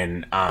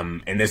 And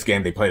in this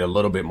game, they played a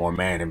little bit more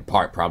man, in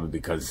part probably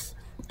because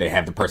they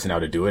have the personnel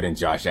to do it. And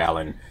Josh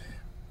Allen,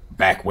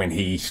 back when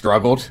he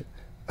struggled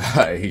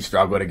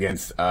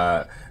against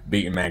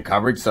beating man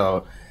coverage.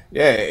 So,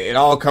 yeah, it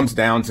all comes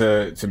down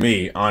to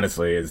me,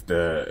 honestly, is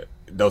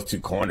those two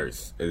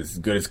corners. As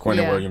good as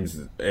Quinnen Williams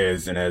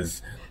is and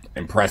as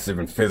impressive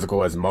and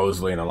physical as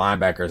Mosley and the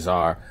linebackers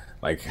are,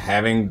 like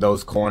having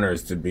those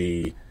corners to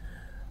be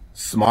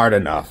smart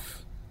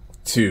enough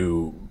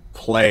to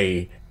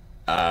play.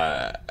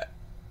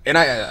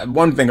 And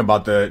one thing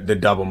about the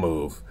double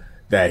move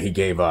that he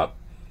gave up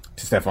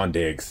to Stephon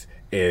Diggs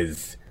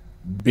is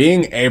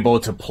being able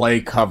to play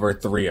cover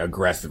 3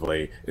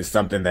 aggressively is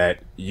something that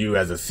you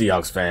as a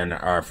Seahawks fan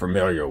are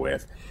familiar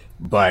with,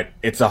 but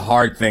it's a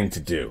hard thing to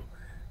do.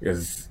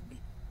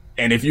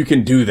 And if you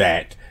can do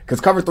that,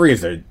 because cover 3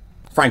 is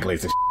frankly,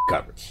 it's a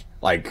coverage.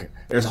 Like,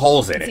 there's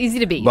holes in it. It's easy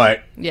to beat.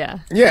 But yeah.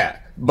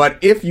 But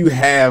if you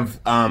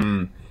have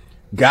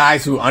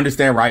guys who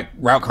understand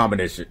route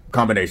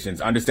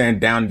combinations,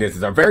 understand down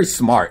distance, are very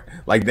smart.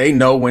 Like, they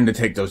know when to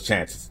take those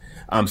chances.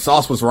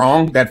 Sauce was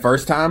wrong that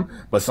first time,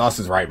 but Sauce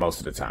is right most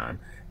of the time.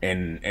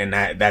 And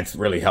that's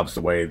really helps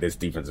the way this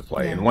defense is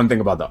played. Yeah. And one thing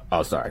about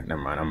sorry,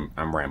 never mind.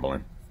 I'm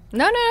rambling.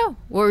 No.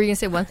 What were you going to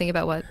say? One thing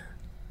about what?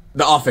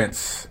 The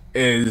offense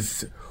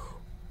is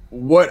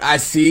what I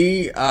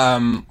see,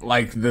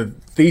 the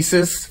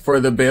thesis for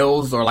the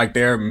Bills, or like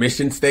their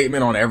mission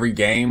statement on every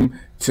game,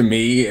 to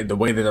me, the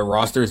way that the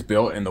roster is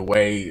built and the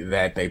way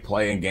that they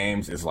play in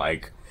games is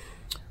like,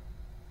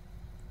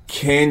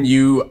 can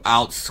you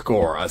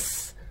outscore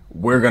us?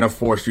 We're going to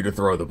force you to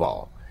throw the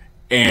ball.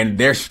 And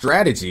their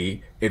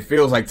strategy, it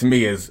feels like to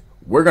me, is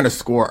we're going to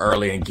score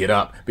early and get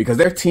up, because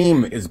their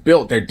team is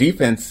built, their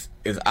defense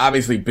is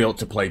obviously built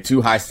to play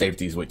 2 high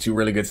safeties with 2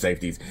 really good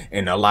safeties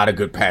and a lot of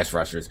good pass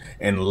rushers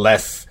and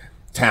less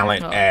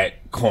talent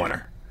at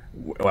corner.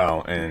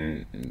 Well,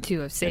 and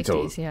 2 of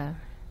safeties, yeah.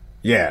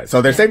 Yeah,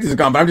 so their safeties are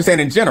gone, but I'm just saying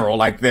in general,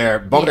 like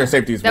both their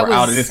safeties were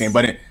out of this game.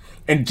 But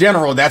in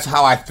general, that's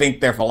how I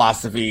think their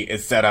philosophy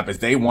is set up, is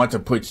they want to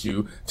put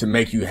you to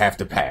make you have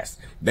to pass.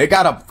 They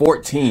got up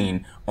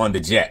 14 on the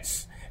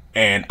Jets.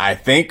 And I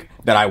think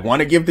that I want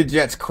to give the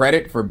Jets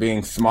credit for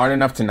being smart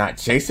enough to not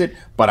chase it,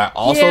 but I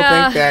also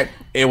think that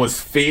it was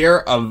fear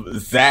of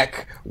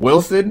Zach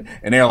Wilson,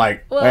 and they're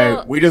like,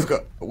 "Hey, we just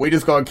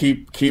gonna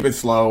keep it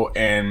slow,"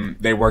 and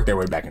they worked their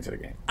way back into the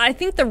game. I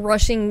think the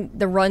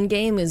run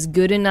game is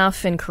good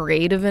enough and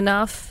creative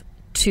enough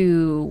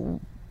to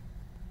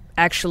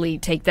actually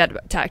take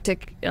that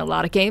tactic in a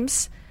lot of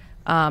games.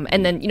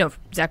 And then,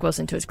 Zach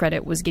Wilson, to his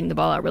credit, was getting the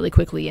ball out really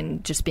quickly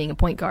and just being a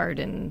point guard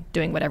and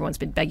doing what everyone's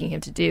been begging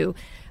him to do.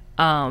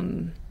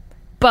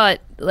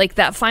 But like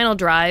that final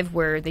drive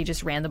where they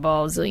just ran the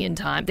ball a zillion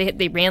times,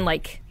 they ran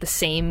like the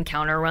same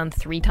counter run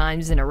 3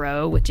 times in a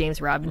row with James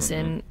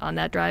Robinson on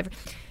that drive.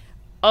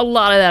 A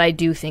lot of that I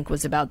do think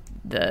was about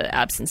the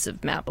absence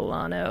of Matt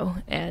Milano,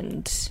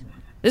 and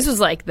this was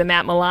like the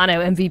Matt Milano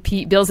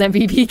Bills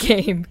MVP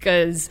game,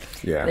 because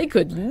they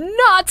could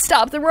not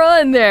stop the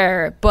run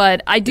there.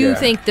 But I do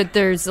think that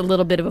there's a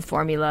little bit of a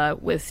formula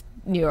with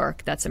New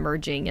York that's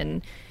emerging,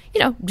 and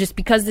just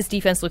because this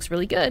defense looks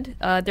really good,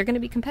 they're going to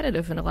be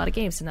competitive in a lot of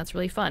games, and that's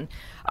really fun.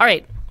 All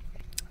right,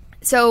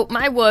 so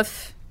my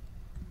woof.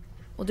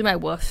 We'll do my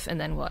woof, and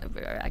then we'll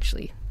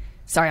actually.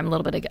 Sorry, I'm a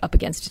little bit up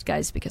against it,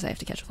 guys, because I have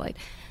to catch a flight.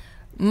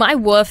 My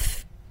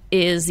woof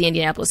is the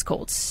Indianapolis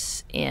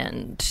Colts,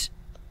 and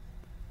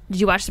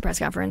did you watch the press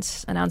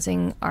conference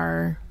announcing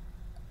our?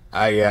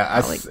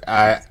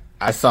 I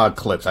saw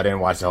clips. I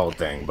didn't watch the whole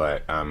thing,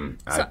 but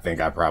I think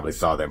I probably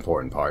saw the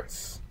important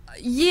parts.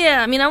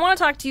 Yeah, I mean, I want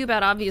to talk to you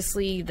about,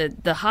 obviously,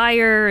 the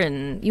hire,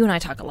 and you and I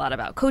talk a lot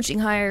about coaching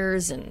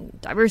hires and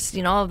diversity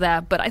and all of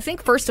that, but I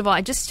think, first of all,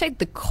 I just checked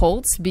the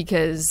Colts,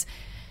 because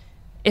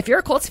if you're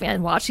a Colts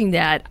fan watching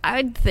that,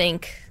 I'd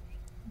think,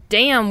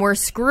 damn, we're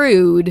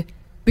screwed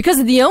because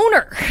of the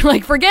owner.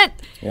 Like, forget,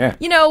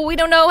 we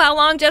don't know how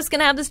long Jeff's going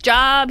to have this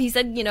job. He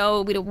said, we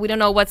don't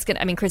know what's going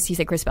to, he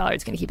said Chris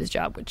Ballard's going to keep his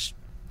job, which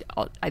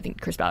I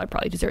think Chris Ballard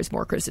probably deserves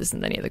more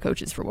criticism than any of the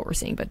coaches for what we're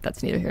seeing, but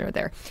that's neither here nor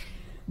there.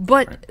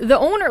 But the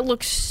owner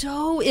looks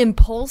so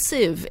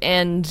impulsive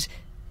and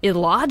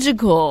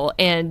illogical,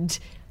 and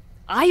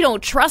I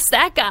don't trust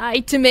that guy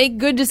to make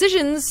good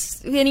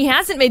decisions, and he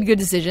hasn't made good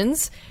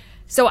decisions.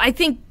 So I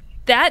think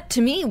that,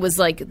 to me, was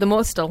like the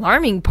most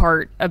alarming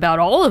part about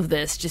all of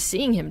this, just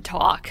seeing him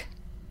talk.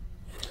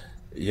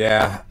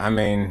 Yeah, I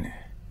mean,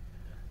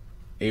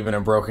 even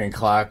a broken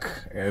clock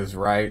is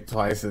right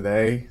twice a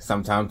day.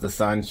 Sometimes the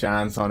sun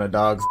shines on a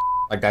dog's.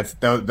 Like that's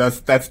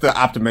the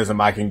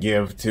optimism I can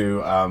give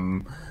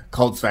to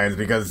Colts fans,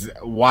 because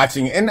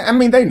watching, and I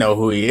mean, they know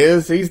who he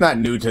is. He's not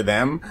new to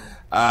them,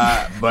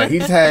 but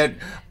he's had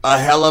a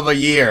hell of a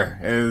year.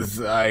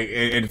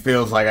 It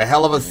feels like a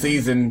hell of a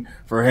season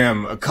for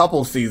him. A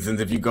couple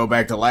seasons, if you go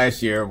back to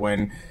last year,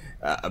 when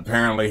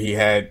apparently he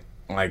had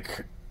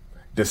like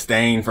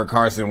disdain for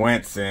Carson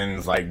Wentz and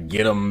was like,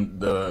 get him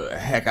the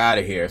heck out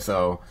of here.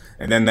 So,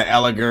 and then the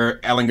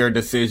Ellinger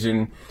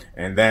decision,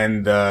 and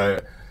then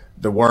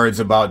the words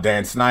about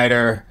Dan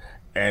Snyder,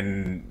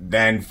 and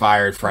then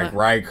fired Frank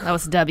Reich. That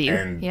was a W.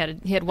 And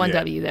he had one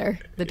W there.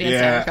 The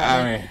Dan Snyder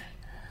comment.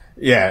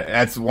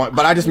 That's one.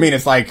 But I just mean,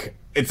 it's like,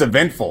 it's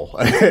eventful.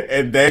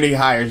 And then he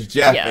hires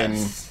Jeff,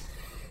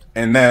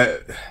 and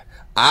that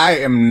I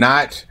am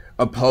not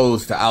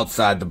opposed to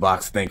outside the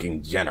box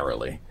thinking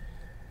generally.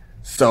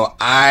 So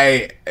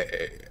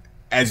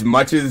as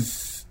much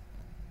as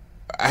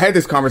I had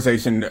this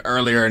conversation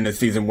earlier in the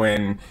season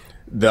when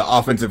the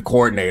offensive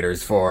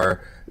coordinators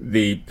for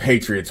the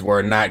Patriots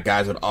were not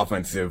guys with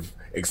offensive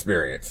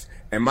experience.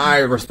 And my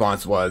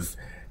response was,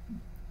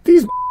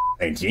 these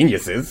ain't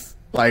geniuses.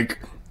 Like,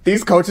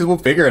 these coaches will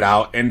figure it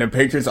out, and the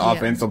Patriots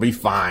offense will be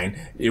fine.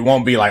 It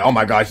won't be like, oh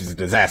my gosh, it's a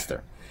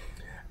disaster.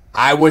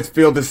 I would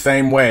feel the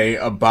same way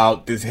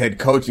about this head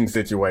coaching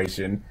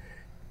situation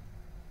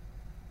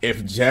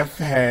if Jeff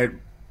had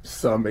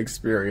some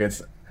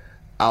experience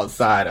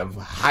outside of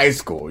high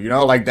school.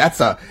 Like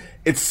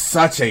it's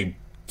such a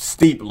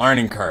steep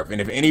learning curve,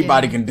 and if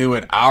anybody can do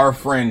it, our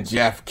friend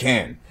Jeff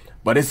can.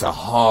 But it's a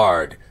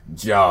hard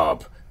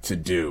job to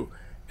do,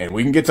 and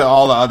we can get to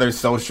all the other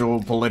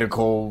social,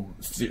 political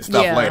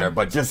stuff later.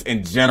 But just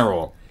in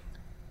general,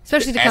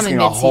 especially to come in mid-season,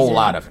 a whole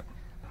lot of it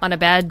on a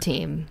bad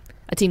team,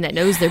 a team that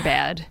knows they're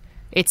bad.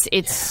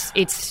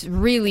 It's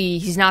really,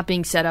 he's not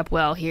being set up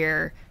well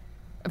here,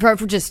 for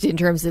just in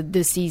terms of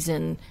this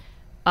season.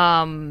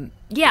 I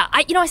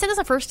said this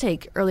on First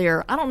Take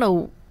earlier. I don't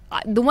know.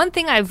 The one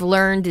thing I've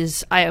learned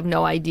is I have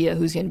no idea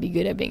who's going to be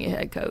good at being a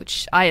head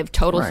coach. I have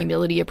total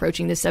humility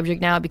approaching this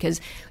subject now, because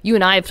you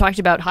and I have talked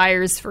about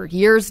hires for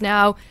years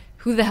now.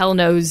 Who the hell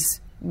knows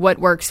what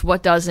works,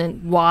 what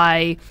doesn't,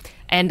 why?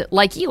 And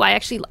like you, I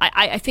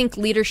think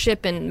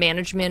leadership and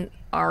management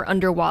are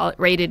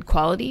underrated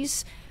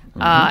qualities,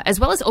 as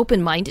well as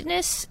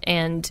open-mindedness.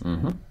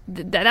 And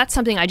that's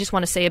something I just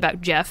want to say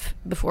about Jeff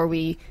before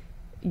we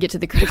get to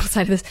the critical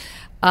side of this.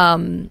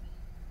 Everyone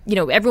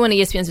at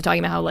ESPN's been talking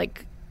about how,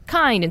 like,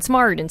 kind and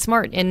smart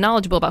and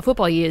knowledgeable about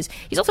football he is,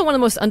 he's also one of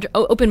the most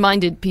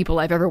open-minded people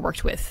I've ever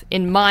worked with.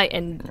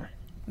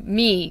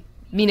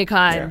 Mina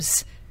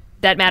Kimes,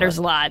 that matters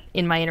a lot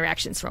in my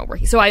interactions from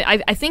working. So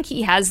I think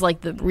he has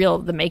like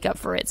the makeup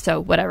for it. So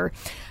whatever.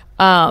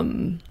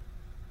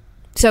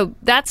 So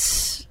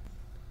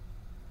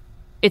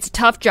it's a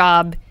tough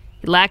job.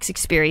 He lacks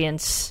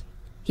experience.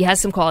 He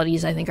has some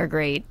qualities I think are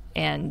great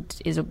and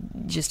is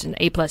just an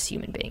A+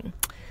 human being.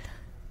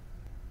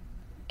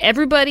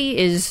 Everybody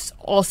is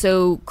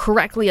also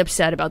correctly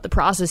upset about the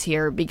process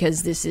here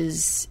because this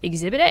is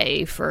Exhibit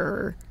A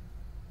for...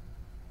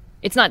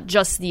 It's not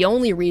just the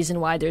only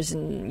reason why there's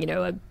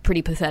a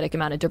pretty pathetic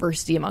amount of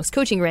diversity amongst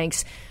coaching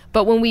ranks,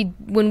 but when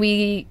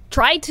we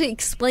try to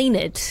explain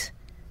it,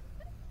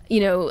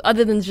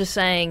 other than just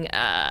saying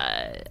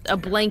a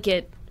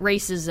blanket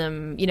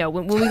racism,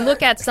 when we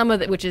look at some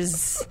of it, which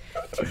is,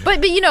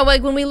 but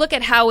like when we look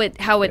at how it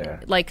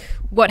like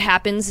what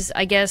happens,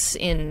 I guess,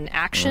 in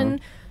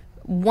action,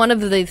 one of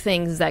the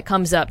things that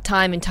comes up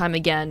time and time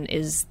again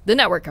is the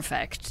network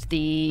effect,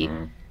 the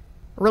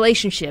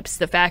relationships,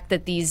 the fact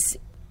that these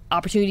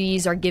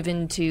opportunities are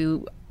given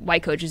to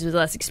white coaches with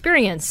less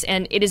experience,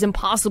 and it is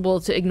impossible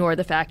to ignore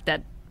the fact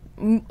that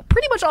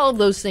pretty much all of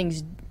those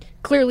things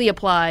clearly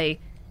apply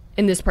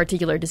in this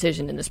particular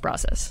decision in this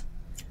process.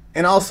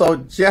 And also,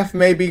 Jeff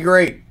may be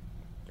great.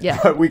 Yeah.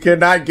 But we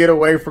cannot get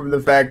away from the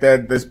fact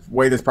that this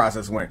way this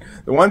process went.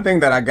 The one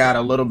thing that I got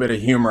a little bit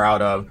of humor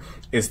out of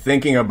is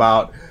thinking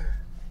about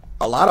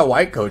a lot of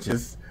white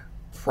coaches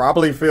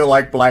probably feel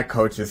like black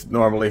coaches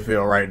normally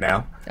feel right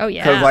now. Oh,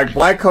 yeah. Because, like,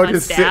 black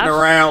coaches sitting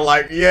around,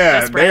 like,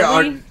 Wes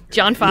Bradley, are...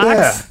 John Fox.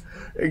 Yeah,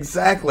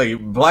 exactly.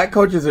 Black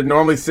coaches are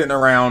normally sitting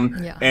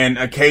around, and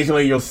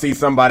occasionally you'll see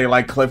somebody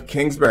like Cliff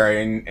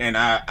Kingsbury, and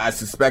I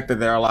suspect that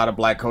there are a lot of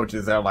black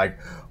coaches that are like,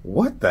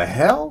 what the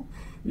hell?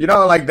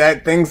 Like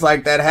that, things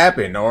like that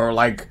happen. Or,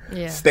 like,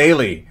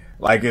 Staley,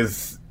 like,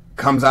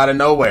 comes out of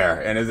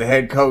nowhere and is a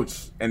head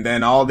coach, and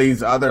then all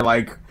these other,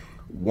 like,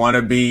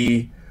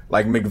 wannabe,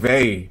 like,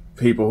 McVay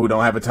people who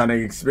don't have a ton of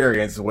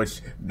experience,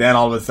 which then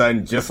all of a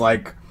sudden, just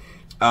like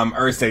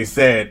Irsay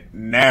said,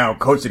 now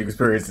coaching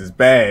experience is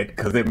bad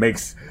because it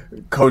makes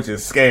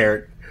coaches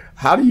scared.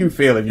 How do you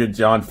feel if you're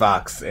John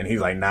Fox and he's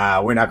like,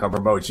 nah, we're not going to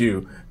promote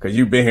you because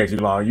you've been here too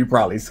long. You're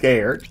probably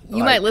scared.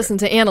 You might listen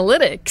to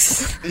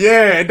analytics.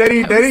 Yeah, and then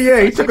he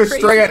took a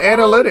stray at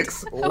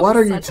analytics. What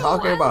are you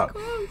talking about?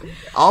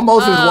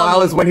 Almost as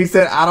wild as when he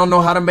said, I don't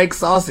know how to make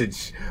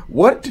sausage.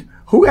 What?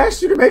 Who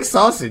asked you to make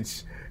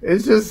sausage?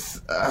 It's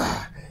just...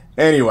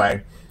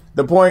 Anyway,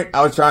 the point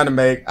I was trying to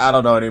make, I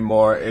don't know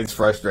anymore. It's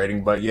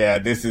frustrating, but yeah,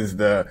 this is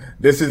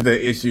the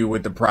issue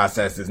with the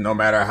process. Is no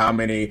matter how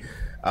many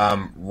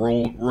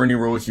Rooney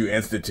Rules you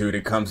institute,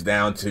 it comes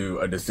down to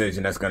a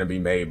decision that's going to be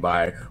made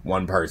by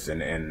one person,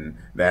 and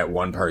that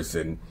one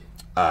person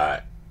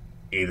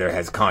either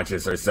has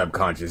conscious or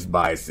subconscious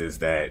biases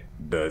that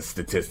the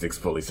statistics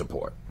fully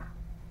support.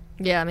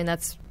 Yeah, I mean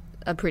that's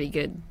a pretty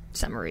good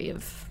summary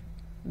of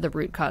the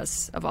root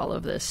cause of all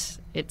of this.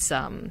 It's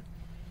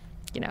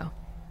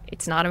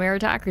it's not a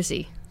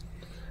meritocracy.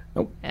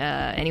 Nope.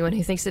 Anyone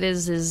who thinks it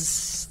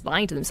is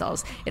lying to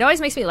themselves. It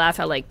always makes me laugh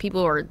how like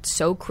people are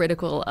so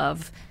critical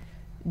of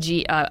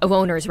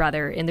owners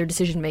rather in their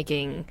decision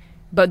making,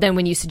 but then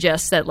when you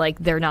suggest that like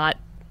they're not,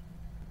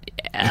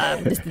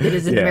 it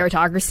isn't a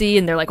meritocracy,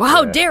 and they're like, well,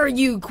 how dare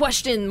you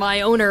question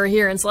my owner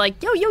here? And it's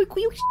like, yo, you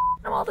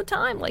them all the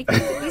time. Like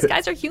these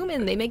guys are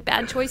human; they make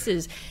bad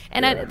choices.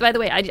 And by the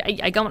way,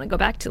 I want to go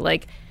back to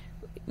like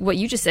what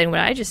you just said and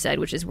what I just said,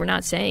 which is we're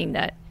not saying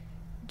that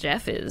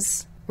Jeff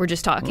is. We're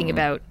just talking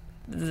about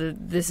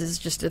this is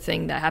just a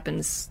thing that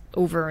happens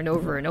over and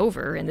over and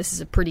over, and this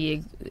is a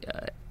pretty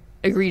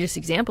egregious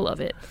example of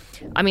it.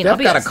 I mean, Jeff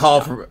got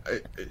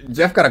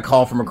a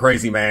call from a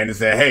crazy man and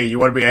said, "Hey, you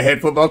want to be a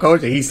head football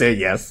coach?" And he said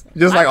yes,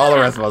 just like all the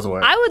rest of us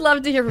would. I would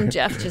love to hear from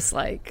Jeff. Just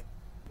like,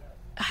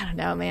 I don't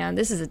know, man.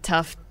 This is a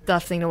tough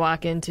thing to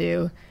walk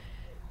into,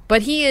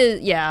 but he is.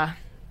 Yeah,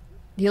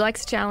 he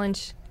likes a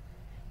challenge.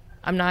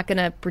 I'm not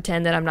gonna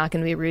pretend that I'm not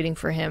gonna be rooting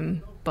for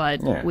him,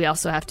 but we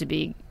also have to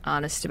be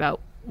honest about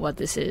what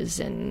this is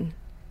and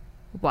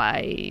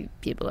why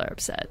people are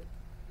upset.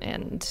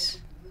 And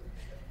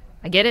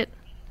I get it.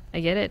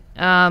 It's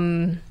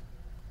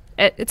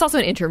also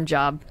an interim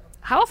job.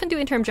 How often do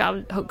interim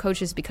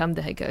coaches become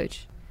the head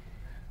coach?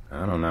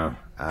 I don't know.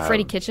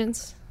 Freddie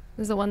Kitchens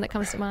is the one that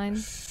comes to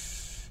mind.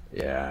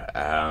 Yeah.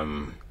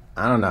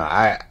 I don't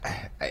know.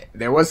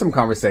 There was some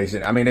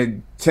conversation. I mean, it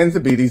tends to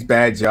be these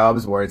bad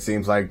jobs where it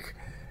seems like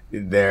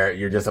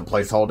you're just a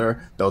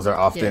placeholder. Those are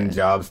often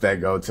jobs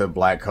that go to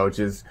black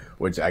coaches,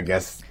 which I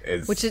guess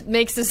is it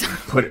makes this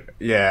it's like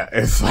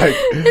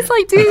it's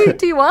like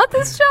do you want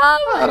this job?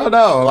 I don't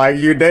know. Like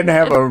you didn't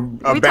have a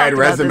bad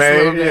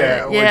resume.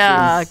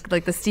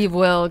 Like the Steve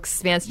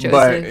Wilkes, Vance Joseph.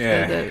 But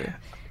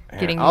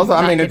also,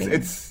 I mean,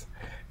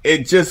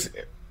 it just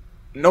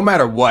no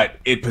matter what,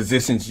 it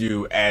positions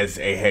you as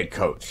a head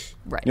coach.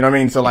 Right. You know what I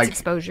mean? So it's like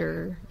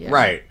exposure. Yeah.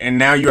 Right. And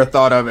now you're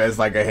thought of as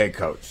like a head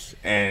coach.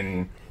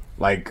 And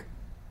like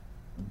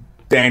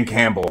Dan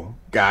Campbell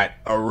got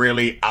a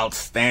really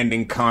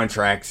outstanding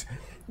contract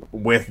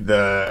with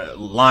the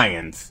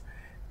Lions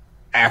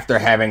after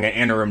having an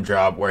interim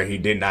job where he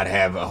did not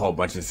have a whole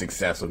bunch of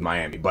success with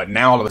Miami. But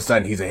now all of a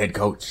sudden he's a head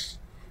coach.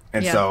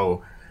 And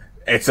so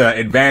it's an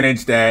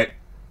advantage that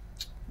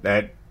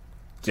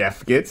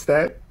Jeff gets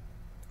that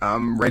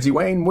Reggie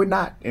Wayne would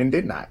not and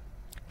did not.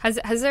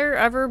 Has there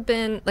ever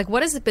been, like,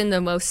 what has been the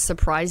most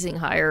surprising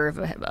hire of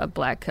a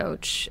black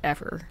coach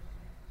ever?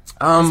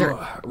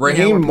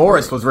 Raheem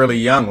Morris was really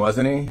young,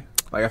 wasn't he?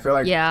 Like, I feel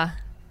like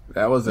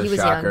that was a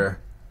shocker.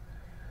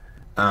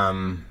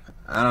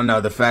 I don't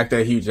know. The fact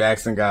that Hugh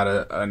Jackson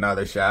got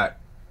another shot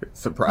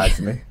surprised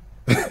me.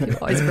 You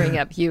always bring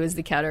up Hugh as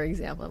the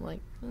counterexample. I'm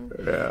like,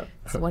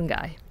 it's one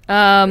guy.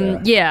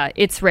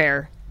 It's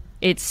rare.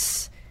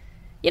 It's,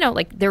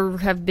 like there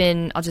have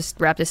been, I'll just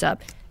wrap this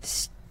up.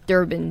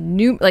 There have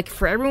been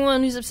for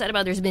everyone who's upset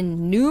about it, there's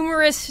been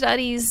numerous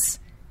studies,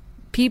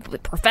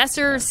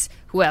 professors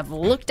who have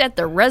looked at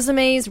the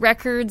resumes,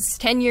 records,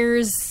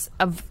 tenures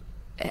of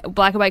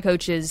black and white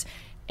coaches,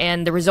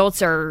 and the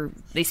results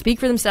they speak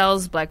for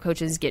themselves. Black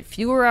coaches get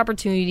fewer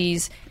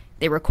opportunities.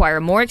 They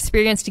require more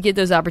experience to get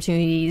those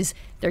opportunities.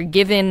 They're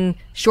given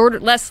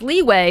less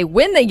leeway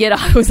when they get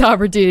those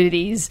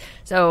opportunities.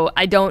 So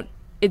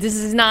this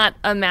is not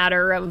a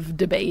matter of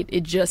debate.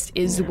 It just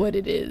is what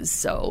it is.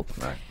 So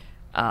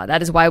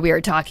that is why we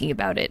are talking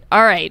about it.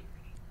 All right.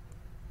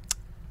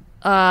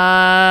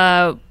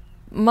 That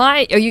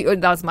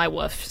was my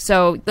woof.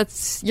 So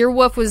your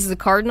woof was the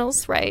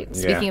Cardinals, right?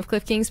 Speaking of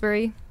Cliff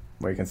Kingsbury.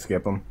 We can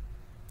skip them.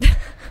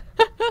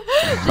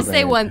 Just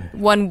say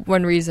one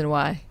reason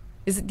why.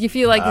 Do you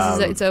feel like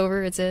it's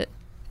over? It's it?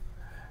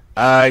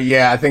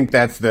 I think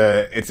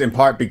it's in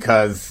part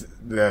because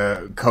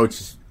the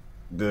coach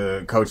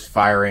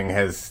firing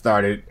has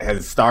started,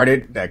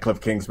 that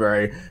Cliff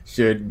Kingsbury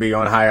should be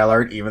on high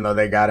alert, even though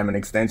they got him an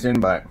extension.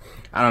 But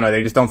I don't know.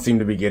 They just don't seem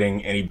to be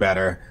getting any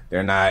better.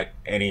 They're not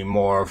any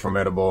more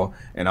formidable.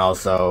 And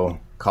also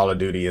Call of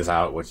Duty is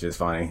out, which is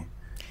funny.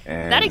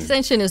 And that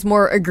extension is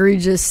more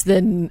egregious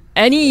than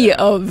any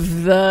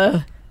of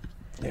the...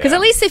 Because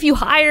at least if you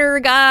hire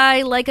a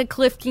guy like a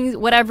Cliff King,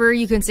 whatever,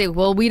 you can say,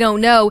 well, we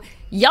don't know.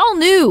 Y'all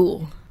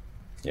knew.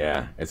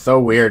 Yeah, it's so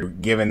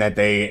weird given that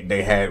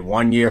they had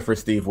 1 year for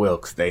Steve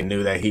Wilkes. They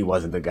knew that he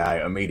wasn't the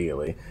guy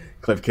immediately.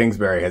 Cliff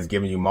Kingsbury has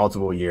given you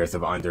multiple years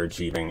of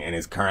underachieving and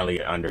is currently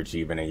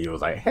underachieving, and you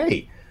was like,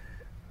 hey,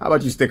 how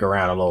about you stick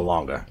around a little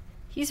longer?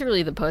 He's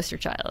really the poster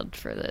child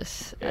for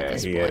this at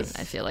this point. Is.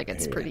 I feel like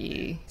it's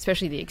pretty,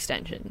 especially the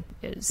extension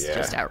is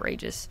just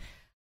outrageous.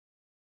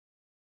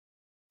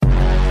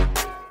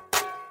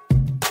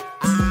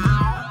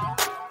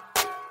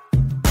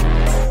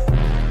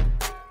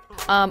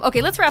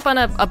 Okay, let's wrap on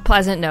a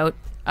pleasant note.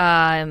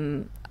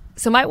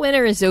 So my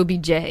winner is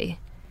OBJ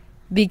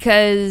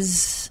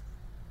because,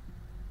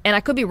 and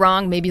I could be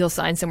wrong, maybe he'll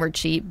sign somewhere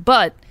cheap,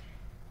 but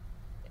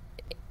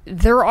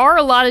there are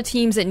a lot of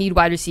teams that need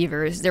wide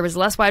receivers. There was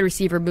less wide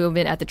receiver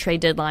movement at the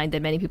trade deadline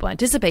than many people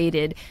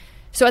anticipated.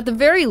 So at the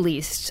very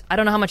least, I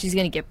don't know how much he's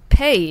going to get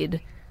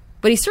paid,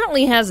 but he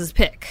certainly has his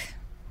pick.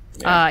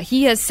 Yeah.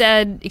 He has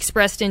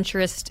expressed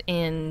interest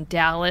in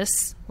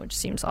Dallas, which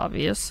seems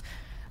obvious.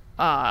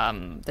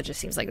 That just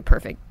seems like the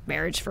perfect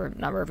marriage for a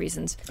number of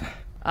reasons.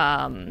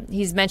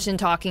 He's mentioned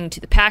talking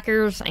to the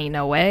Packers. Ain't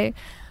no way.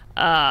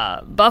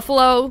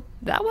 Buffalo,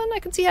 that one I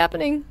can see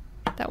happening.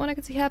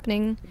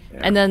 Yeah.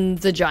 And then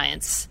the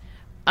Giants.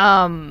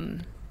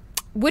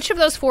 Which of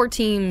those four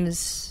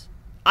teams...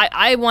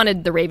 I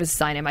wanted the Ravens to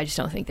sign him. I just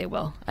don't think they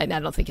will. I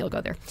don't think he'll go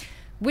there.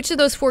 Which of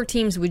those four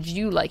teams would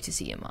you like to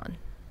see him on?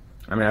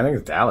 I mean, I think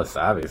it's Dallas,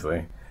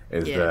 obviously.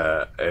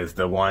 Is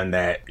the one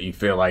that you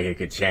feel like it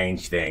could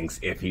change things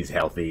if he's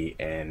healthy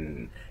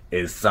and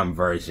is some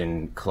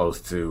version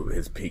close to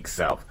his peak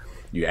self.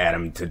 You add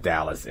him to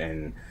Dallas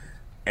and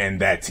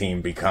that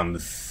team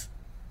becomes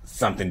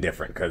something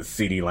different because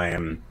CeeDee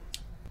Lamb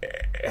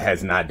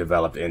has not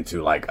developed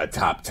into like a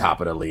top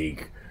of the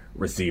league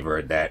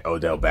receiver that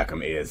Odell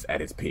Beckham is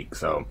at his peak.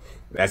 So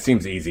that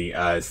seems easy.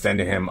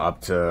 Sending him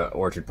up to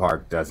Orchard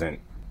Park doesn't,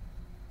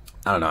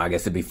 I don't know, I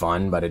guess it'd be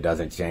fun, but it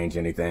doesn't change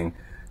anything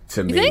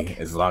to me. Think?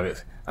 As long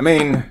as, I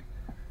mean,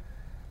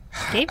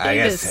 Gabe I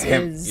Davis guess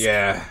him, is...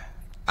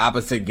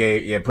 opposite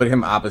Gabe, put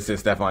him opposite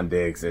Stephon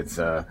Diggs. It's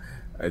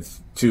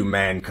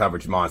two-man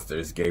coverage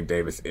monsters. Gabe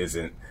Davis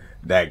isn't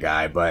that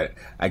guy, but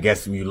I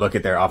guess when you look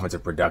at their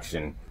offensive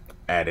production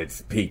at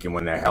its peak and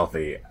when they're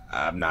healthy,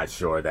 I'm not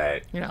sure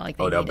that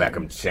Odell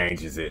Beckham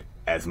changes it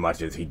as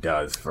much as he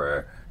does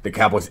for the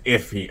Cowboys.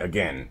 If he,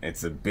 again,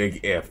 it's a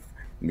big if,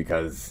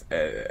 because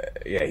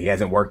he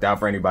hasn't worked out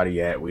for anybody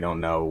yet. We don't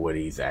know what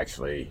he's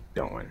actually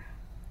doing.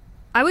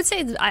 I would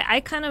say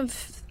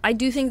I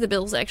do think the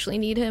Bills actually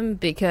need him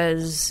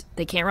because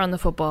they can't run the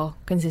football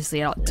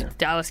consistently.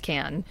 Dallas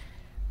can.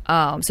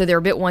 So they're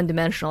a bit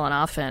one-dimensional on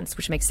offense,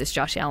 which makes this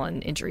Josh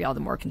Allen injury all the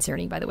more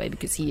concerning, by the way,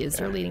 because he is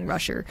their leading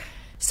rusher.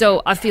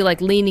 So I feel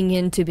like leaning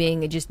into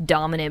being a just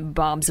dominant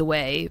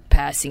bombs-away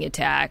passing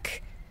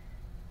attack,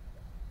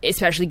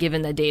 especially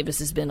given that Davis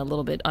has been a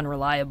little bit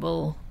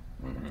unreliable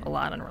a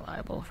lot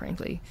unreliable,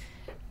 frankly.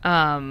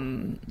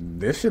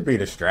 This should be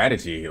the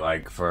strategy,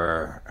 like,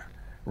 for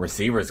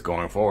receivers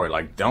going forward.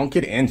 Like, don't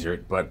get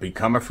injured, but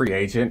become a free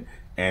agent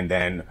and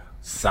then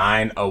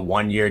sign a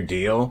 1-year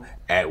deal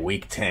at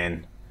week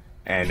 10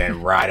 and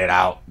then ride it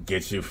out,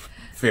 get you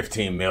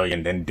 $15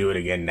 million, then do it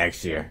again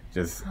next year.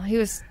 He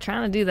was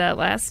trying to do that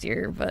last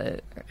year,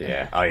 but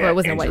yeah, well, it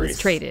wasn't why he was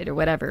traded or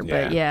whatever.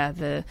 Yeah.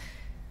 But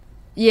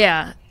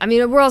I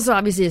mean, we're also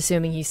obviously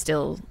assuming he's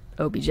still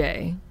OBJ.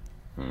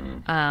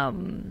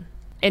 And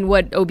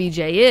what OBJ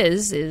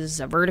is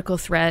a vertical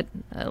threat,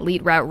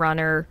 elite route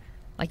runner,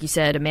 like you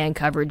said, a man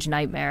coverage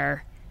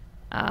nightmare.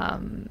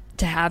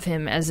 To have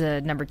him as a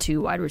number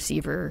 2 wide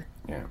receiver,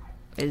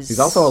 he's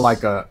also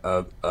like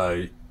a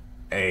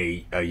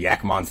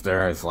yak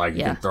monster. It's like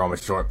you can throw him a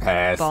short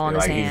pass, ball in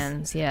like his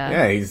hands.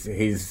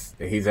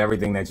 He's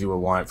everything that you would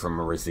want from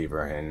a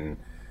receiver, and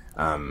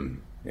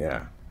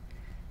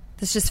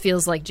this just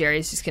feels like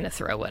Jerry's just going to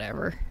throw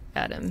whatever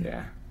at him.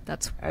 Yeah,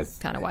 that's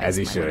kind of why as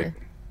he should.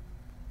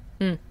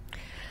 All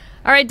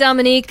right,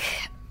 Dominique,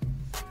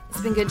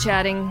 it's been good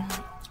chatting.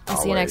 I'll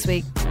see you next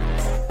week.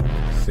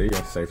 See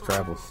ya. Safe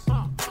travels.